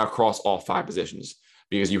team across all 5 positions,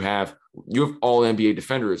 because you have all NBA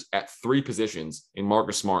defenders at 3 positions in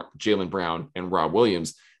Marcus Smart, Jaylen Brown, and Rob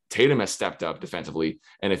Williams. Tatum has stepped up defensively.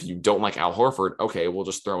 And if you don't like Al Horford, okay, we'll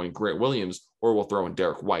just throw in Grant Williams, or we'll throw in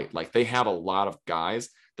Derek White. Like they have a lot of guys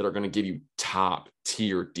that are going to give you top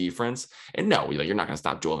tier defense. And no, you're not going to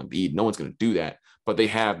stop Joel Embiid. No one's going to do that. But they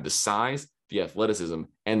have the size, the athleticism,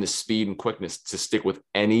 and the speed and quickness to stick with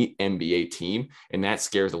any NBA team. And that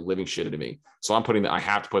scares the living shit out of me. So I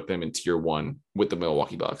have to put them in tier 1 with the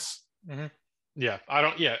Milwaukee Bucks. Mm-hmm. Yeah,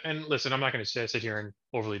 and listen, I'm not going to sit here and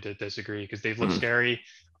overly disagree, because they've looked scary.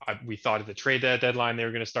 We thought at the trade deadline they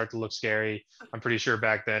were going to start to look scary. I'm pretty sure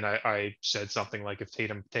back then I said something like, if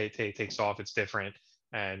Tatum takes off, it's different,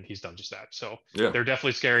 and he's done just that. So they're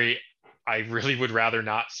definitely scary. I really would rather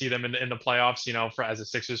not see them in the playoffs, as a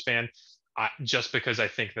Sixers fan, just because I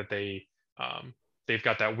think that they've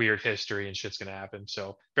got that weird history and shit's going to happen.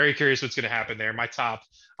 So very curious what's going to happen there. My top,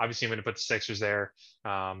 obviously I'm going to put the Sixers there.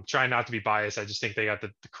 Trying not to be biased. I just think they got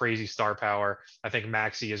the crazy star power. I think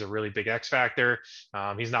Maxey is a really big X factor.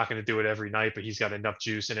 He's not going to do it every night, but he's got enough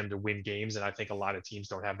juice in him to win games. And I think a lot of teams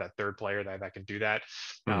don't have that third player that can do that.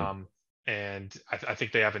 And I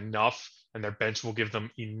think they have enough, and their bench will give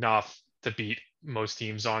them enough to beat most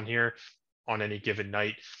teams on here on any given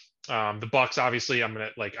night. The Bucks, obviously,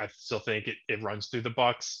 I still think it runs through the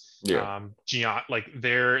Bucks. Gian,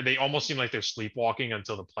 they almost seem like they're sleepwalking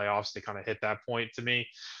until the playoffs. They kind of hit that point to me.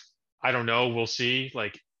 I don't know. We'll see.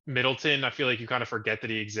 Like Middleton, I feel like you kind of forget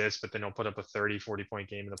that he exists, but then he'll put up a 30-40 point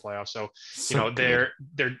game in the playoffs. So,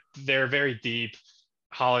 they're very deep.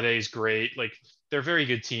 Holiday's great. Like they're a very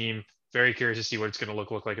good team. Very curious to see what it's going to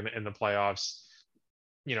look like in the playoffs.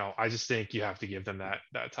 I just think you have to give them that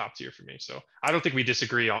top tier for me. So I don't think we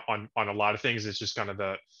disagree on a lot of things. It's just kind of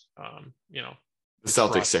the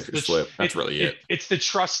Celtics Sixers flip. That's really it. It's the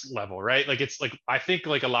trust level, right? Like it's like, I think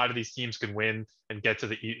like a lot of these teams can win and get to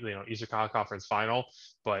the Eastern Conference final,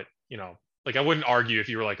 but Like I wouldn't argue if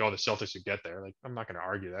you were like, oh, the Celtics should get there. Like I'm not going to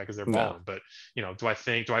argue that because they're No, balling. But do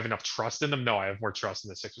I have enough trust in them? No, I have more trust in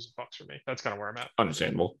the Sixers and Bucks for me. That's kind of where I'm at.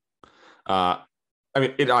 understandable. Uh, I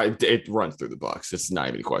mean, it runs through the Bucks. It's not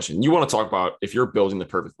even a question. You want to talk about if you're building the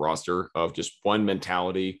perfect roster of just one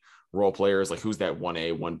mentality, role players, like who's that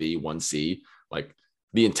 1A, 1B, 1C, like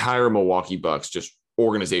the entire Milwaukee Bucks, just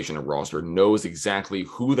organization and roster knows exactly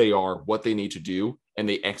who they are, what they need to do, and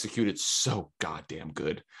they execute it so goddamn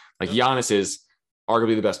good. Like Yep. Giannis is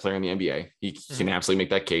arguably the best player in the NBA. He can Mm-hmm. absolutely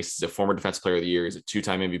make that case. He's a former defensive player of the year. He's a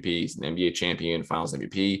two-time MVP. He's an NBA champion, finals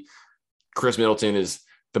MVP. Chris Middleton is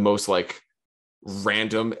the most like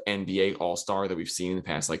random NBA all-star that we've seen in the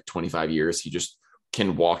past like 25 years. He just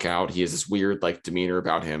can walk out. He has this weird like demeanor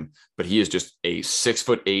about him, but he is just a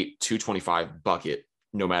 6'8", 225 bucket,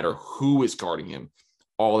 no matter who is guarding him.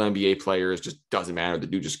 All NBA players, just doesn't matter. The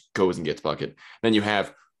dude just goes and gets bucket. Then you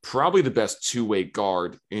have probably the best two-way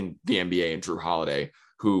guard in the NBA in Jrue Holiday,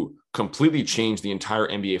 who completely changed the entire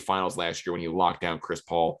NBA Finals last year when he locked down Chris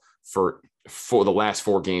Paul for the last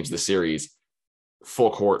 4 games of the series,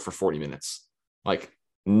 full court for 40 minutes. Like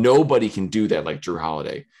nobody can do that like Jrue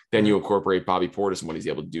Holiday. Then you incorporate Bobby Portis and what he's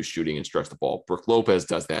able to do shooting and stretch the ball. Brook Lopez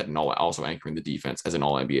does that and also anchoring the defense as an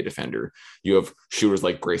all NBA defender. You have shooters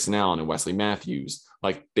like Grayson Allen and Wesley Matthews.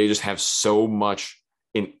 Like they just have so much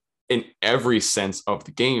in every sense of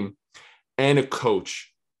the game, and a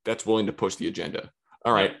coach that's willing to push the agenda.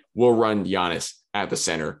 All right, we'll run Giannis at the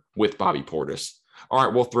center with Bobby Portis. All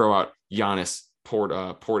right, we'll throw out Giannis,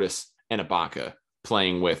 Portis, and Ibaka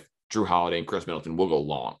playing with Jrue Holiday and Chris Middleton. We'll go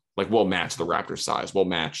long. Like we'll match the Raptors size. We'll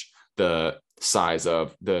match the size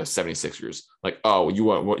of the 76ers. Like, oh, you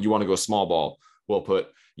want to go small ball? We'll put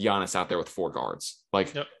Giannis out there with 4 guards.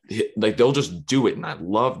 Like they'll just do it. And I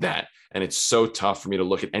love that. And it's so tough for me to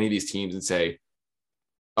look at any of these teams and say,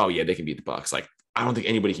 oh yeah, they can beat the Bucks. Like I don't think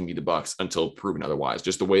anybody can beat the Bucks until proven otherwise.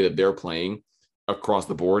 Just the way that they're playing across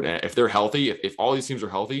the board. And if they're healthy, if all these teams are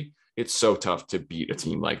healthy, it's so tough to beat a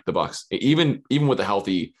team like the Bucks. Even with the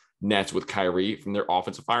healthy Nets with Kyrie from their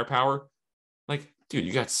offensive firepower, like, dude,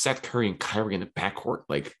 you got Seth Curry and Kyrie in the backcourt.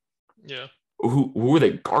 Like, who are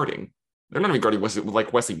they guarding? They're not even guarding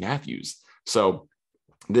Wesley Matthews. So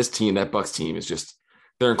this team, that Bucks team, is just,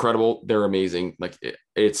 they're incredible. They're amazing. Like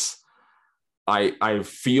I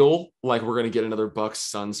feel like we're gonna get another Bucks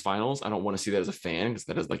Suns finals. I don't want to see that as a fan because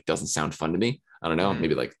that is like doesn't sound fun to me. I don't know,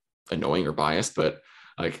 maybe like annoying or biased, but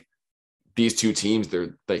like these two teams,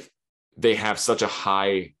 they're like they have such a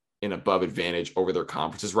high and above advantage over their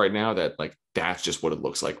conferences right now that like that's just what it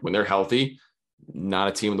looks like when they're healthy. Not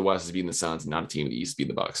a team in the West is beating the Suns, not a team in the East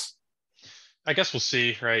beating the Bucks. I guess we'll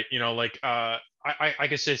see, right? I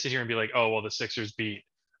could sit here and be like, oh well, the Sixers beat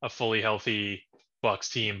a fully healthy Bucks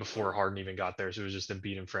team before Harden even got there, so it was just them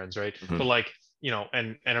beating friends, right? Mm-hmm. But like,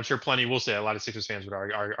 and I'm sure plenty will say, a lot of Sixers fans would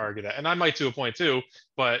argue that, and I might to a point too.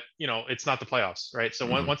 But it's not the playoffs, right? So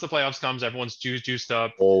once the playoffs comes, everyone's juiced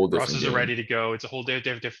up, Russes are ready to go. It's a whole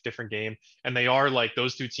different game, and they are like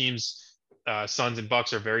those two teams. Suns and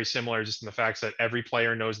Bucks are very similar, just in the fact that every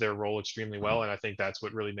player knows their role extremely well, and I think that's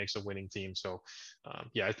what really makes a winning team. So,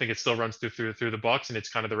 I think it still runs through the Bucks, and it's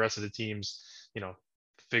kind of the rest of the teams,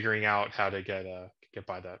 figuring out how to get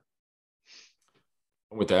by that.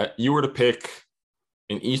 With that, you were to pick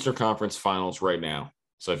an Eastern Conference Finals right now.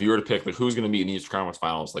 So if you were to pick like who's going to be in the Eastern Conference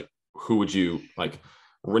Finals, like who would you like?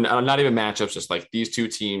 Not even matchups, just like these two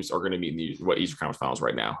teams are going to be in the Eastern Conference Finals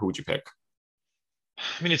right now. Who would you pick?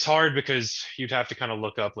 I mean, it's hard because you'd have to kind of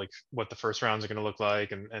look up like what the first rounds are going to look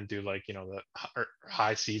like and do like, the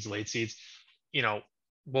high seeds, late seeds,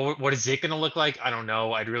 what is it going to look like? I don't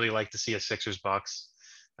know. I'd really like to see a Sixers Bucks.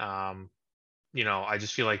 I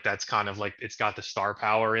just feel like that's kind of like, it's got the star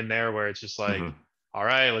power in there where it's just like, all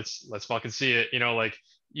right, let's fucking see it. Like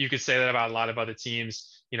you could say that about a lot of other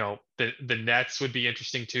teams, the Nets would be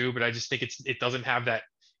interesting too, but I just think it doesn't have that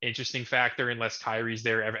interesting factor unless Kyrie's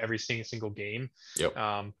there every single game. Yep.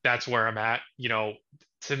 That's where I'm at.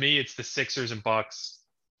 To me, it's the Sixers and Bucks.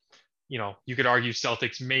 You could argue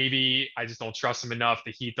Celtics maybe. I just don't trust them enough.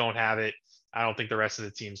 The Heat don't have it. I don't think the rest of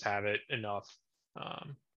the teams have it enough.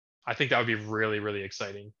 I think that would be really, really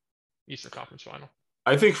exciting Eastern Conference Final.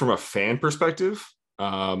 I think from a fan perspective,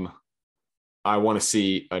 I want to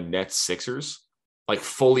see a Nets Sixers, like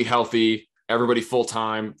fully healthy, everybody full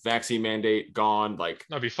time, vaccine mandate gone. Like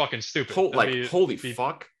that'd be fucking stupid. Holy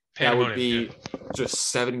fuck. That would be just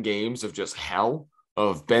 7 games of just hell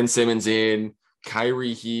of Ben Simmons in,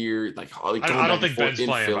 Kyrie here. Like I don't think Ben's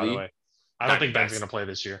playing, Philly. By the way. I don't think Ben's going to play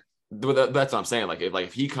this year. That's what I'm saying. Like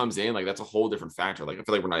if he comes in, like that's a whole different factor. Like I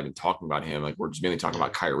feel like we're not even talking about him. Like we're just mainly talking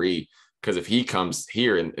about Kyrie. Because if he comes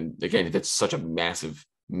here and again, that's such a massive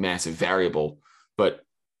massive variable. But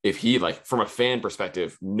if he, like, from a fan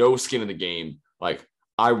perspective, no skin in the game, like,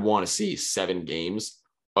 I want to see 7 games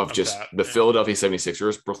of just the Philadelphia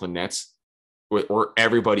 76ers, Brooklyn Nets, where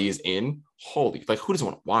everybody is in. Holy, like, who doesn't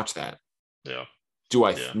want to watch that? Yeah.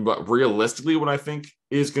 But realistically, what I think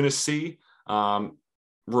is going to see,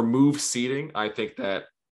 remove seeding, I think that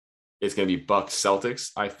it's going to be Bucks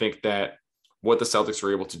Celtics. I think that what the Celtics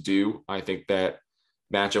are able to do, I think that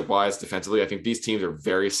matchup wise, defensively, I think these teams are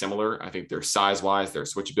very similar. I think they're size wise, their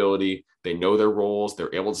switchability, they know their roles,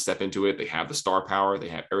 they're able to step into it. They have the star power, they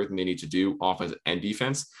have everything they need to do offense and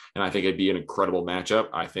defense. And I think it'd be an incredible matchup.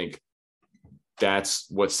 I think that's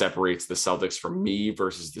what separates the Celtics from me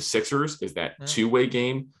versus the Sixers, is that two-way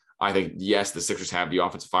game. I think, yes, the Sixers have the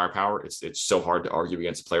offensive firepower. It's so hard to argue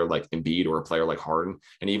against a player like Embiid or a player like Harden,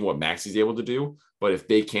 and even what Maxi's able to do. But if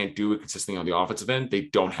they can't do it consistently on the offensive end, they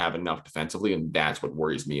don't have enough defensively, and that's what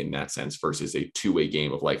worries me in that sense versus a two-way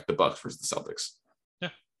game of like the Bucks versus the Celtics. Yeah,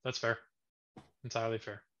 that's fair. Entirely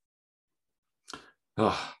fair.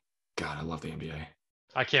 Oh, God, I love the NBA.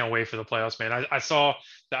 I can't wait for the playoffs, man. I saw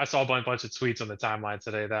a bunch of tweets on the timeline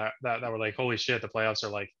today that were like, holy shit, the playoffs are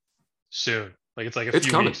like soon. Like it's like a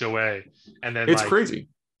few weeks away. And then it's like, crazy.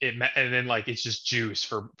 And then like it's just juice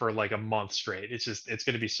for like a month straight. It's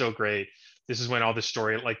gonna be so great. This is when all the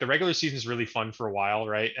story, like the regular season is really fun for a while,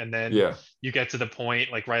 right? And then you get to the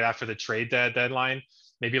point like right after the trade deadline,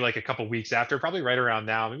 maybe like a couple weeks after, probably right around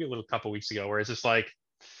now, maybe a little couple weeks ago, where it's just like,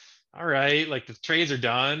 all right, like the trades are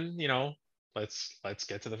done, you know, let's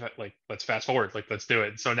get to let's fast forward, like let's do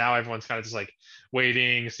it. So now everyone's kind of just like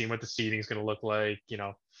waiting, seeing what the seeding is going to look like, you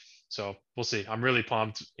know. So we'll see. I'm really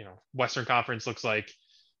pumped. You know, Western Conference looks like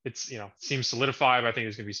it's, you know, seems solidified. But I think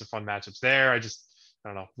there's going to be some fun matchups there. I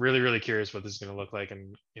don't know. Really, really curious what this is going to look like.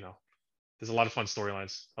 And, you know, there's a lot of fun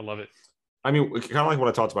storylines. I love it. I mean, kind of like what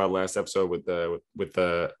I talked about last episode with the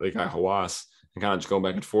guy Hawass, and kind of just going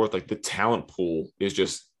back and forth. Like the talent pool is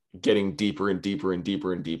just getting deeper and deeper and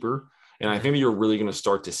deeper and deeper. And I think that you're really going to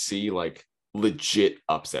start to see like legit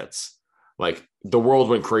upsets. Like the world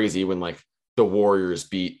went crazy when like the Warriors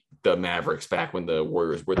beat the Mavericks back when the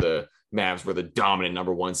Mavs were the dominant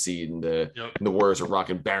number 1 seed, and the Warriors are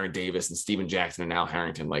rocking Baron Davis and Steven Jackson and Al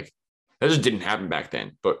Harrington. Like that just didn't happen back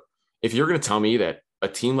then. But if you're going to tell me that a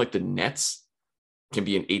team like the Nets can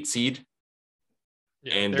be an 8 seed,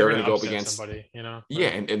 and they're going to go up against somebody, you know,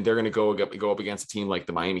 and they're going to go up against a team like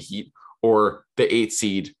the Miami Heat or the 8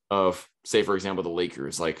 seed of, say, for example, the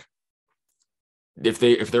Lakers, like if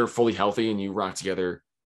they're fully healthy and you rock together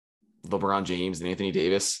LeBron James and Anthony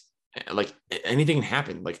Davis, like anything can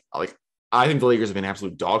happen. Like I think the Lakers have been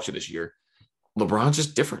absolute dog shit this year. LeBron's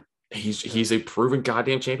just different. He's a proven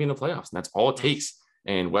goddamn champion of playoffs, and that's all it takes.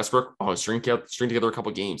 And Westbrook, string together a couple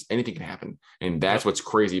of games, anything can happen. And that's what's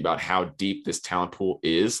crazy about how deep this talent pool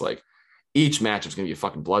is. Like each matchup is going to be a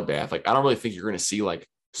fucking bloodbath. Like I don't really think you're going to see like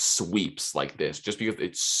sweeps like this, just because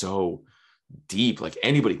it's so deep. Like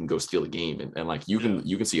anybody can go steal a game, and like you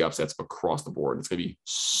can see upsets across the board. It's going to be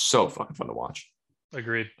so fucking fun to watch.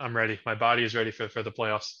 Agreed. I'm ready. My body is ready for the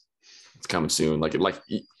playoffs. It's coming soon. Like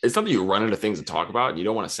it's something you run into things to talk about. And you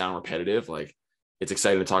don't want to sound repetitive. Like it's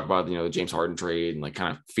exciting to talk about, you know, the James Harden trade and like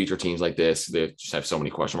kind of feature teams like this. They just have so many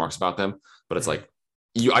question marks about them. But it's like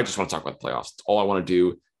I just want to talk about the playoffs. It's all I want to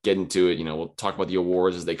do. Get into it. You know, we'll talk about the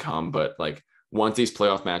awards as they come. But like once these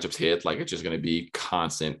playoff matchups hit, like it's just going to be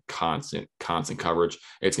constant coverage.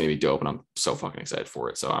 It's going to be dope, and I'm so fucking excited for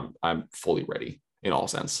it. So I'm fully ready in all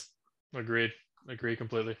sense. Agreed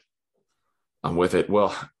completely. I'm with it.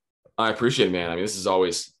 Well, I appreciate it, man. I mean, this is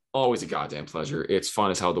always a goddamn pleasure. It's fun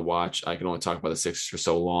as hell to watch. I can only talk about the Sixers for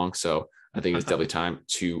so long, so I think it's definitely time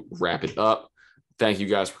to wrap it up. Thank you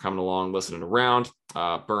guys for coming along, listening around.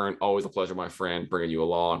 Byrne, always a pleasure, my friend, bringing you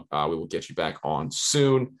along. We will get you back on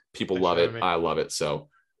soon. People love it. I love it. So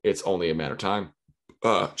it's only a matter of time.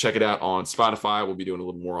 Check it out on Spotify. We'll be doing a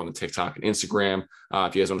little more on the TikTok and Instagram.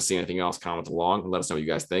 If you guys want to see anything else, comment along and let us know what you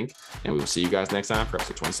guys think. And we will see you guys next time for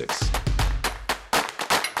episode 26.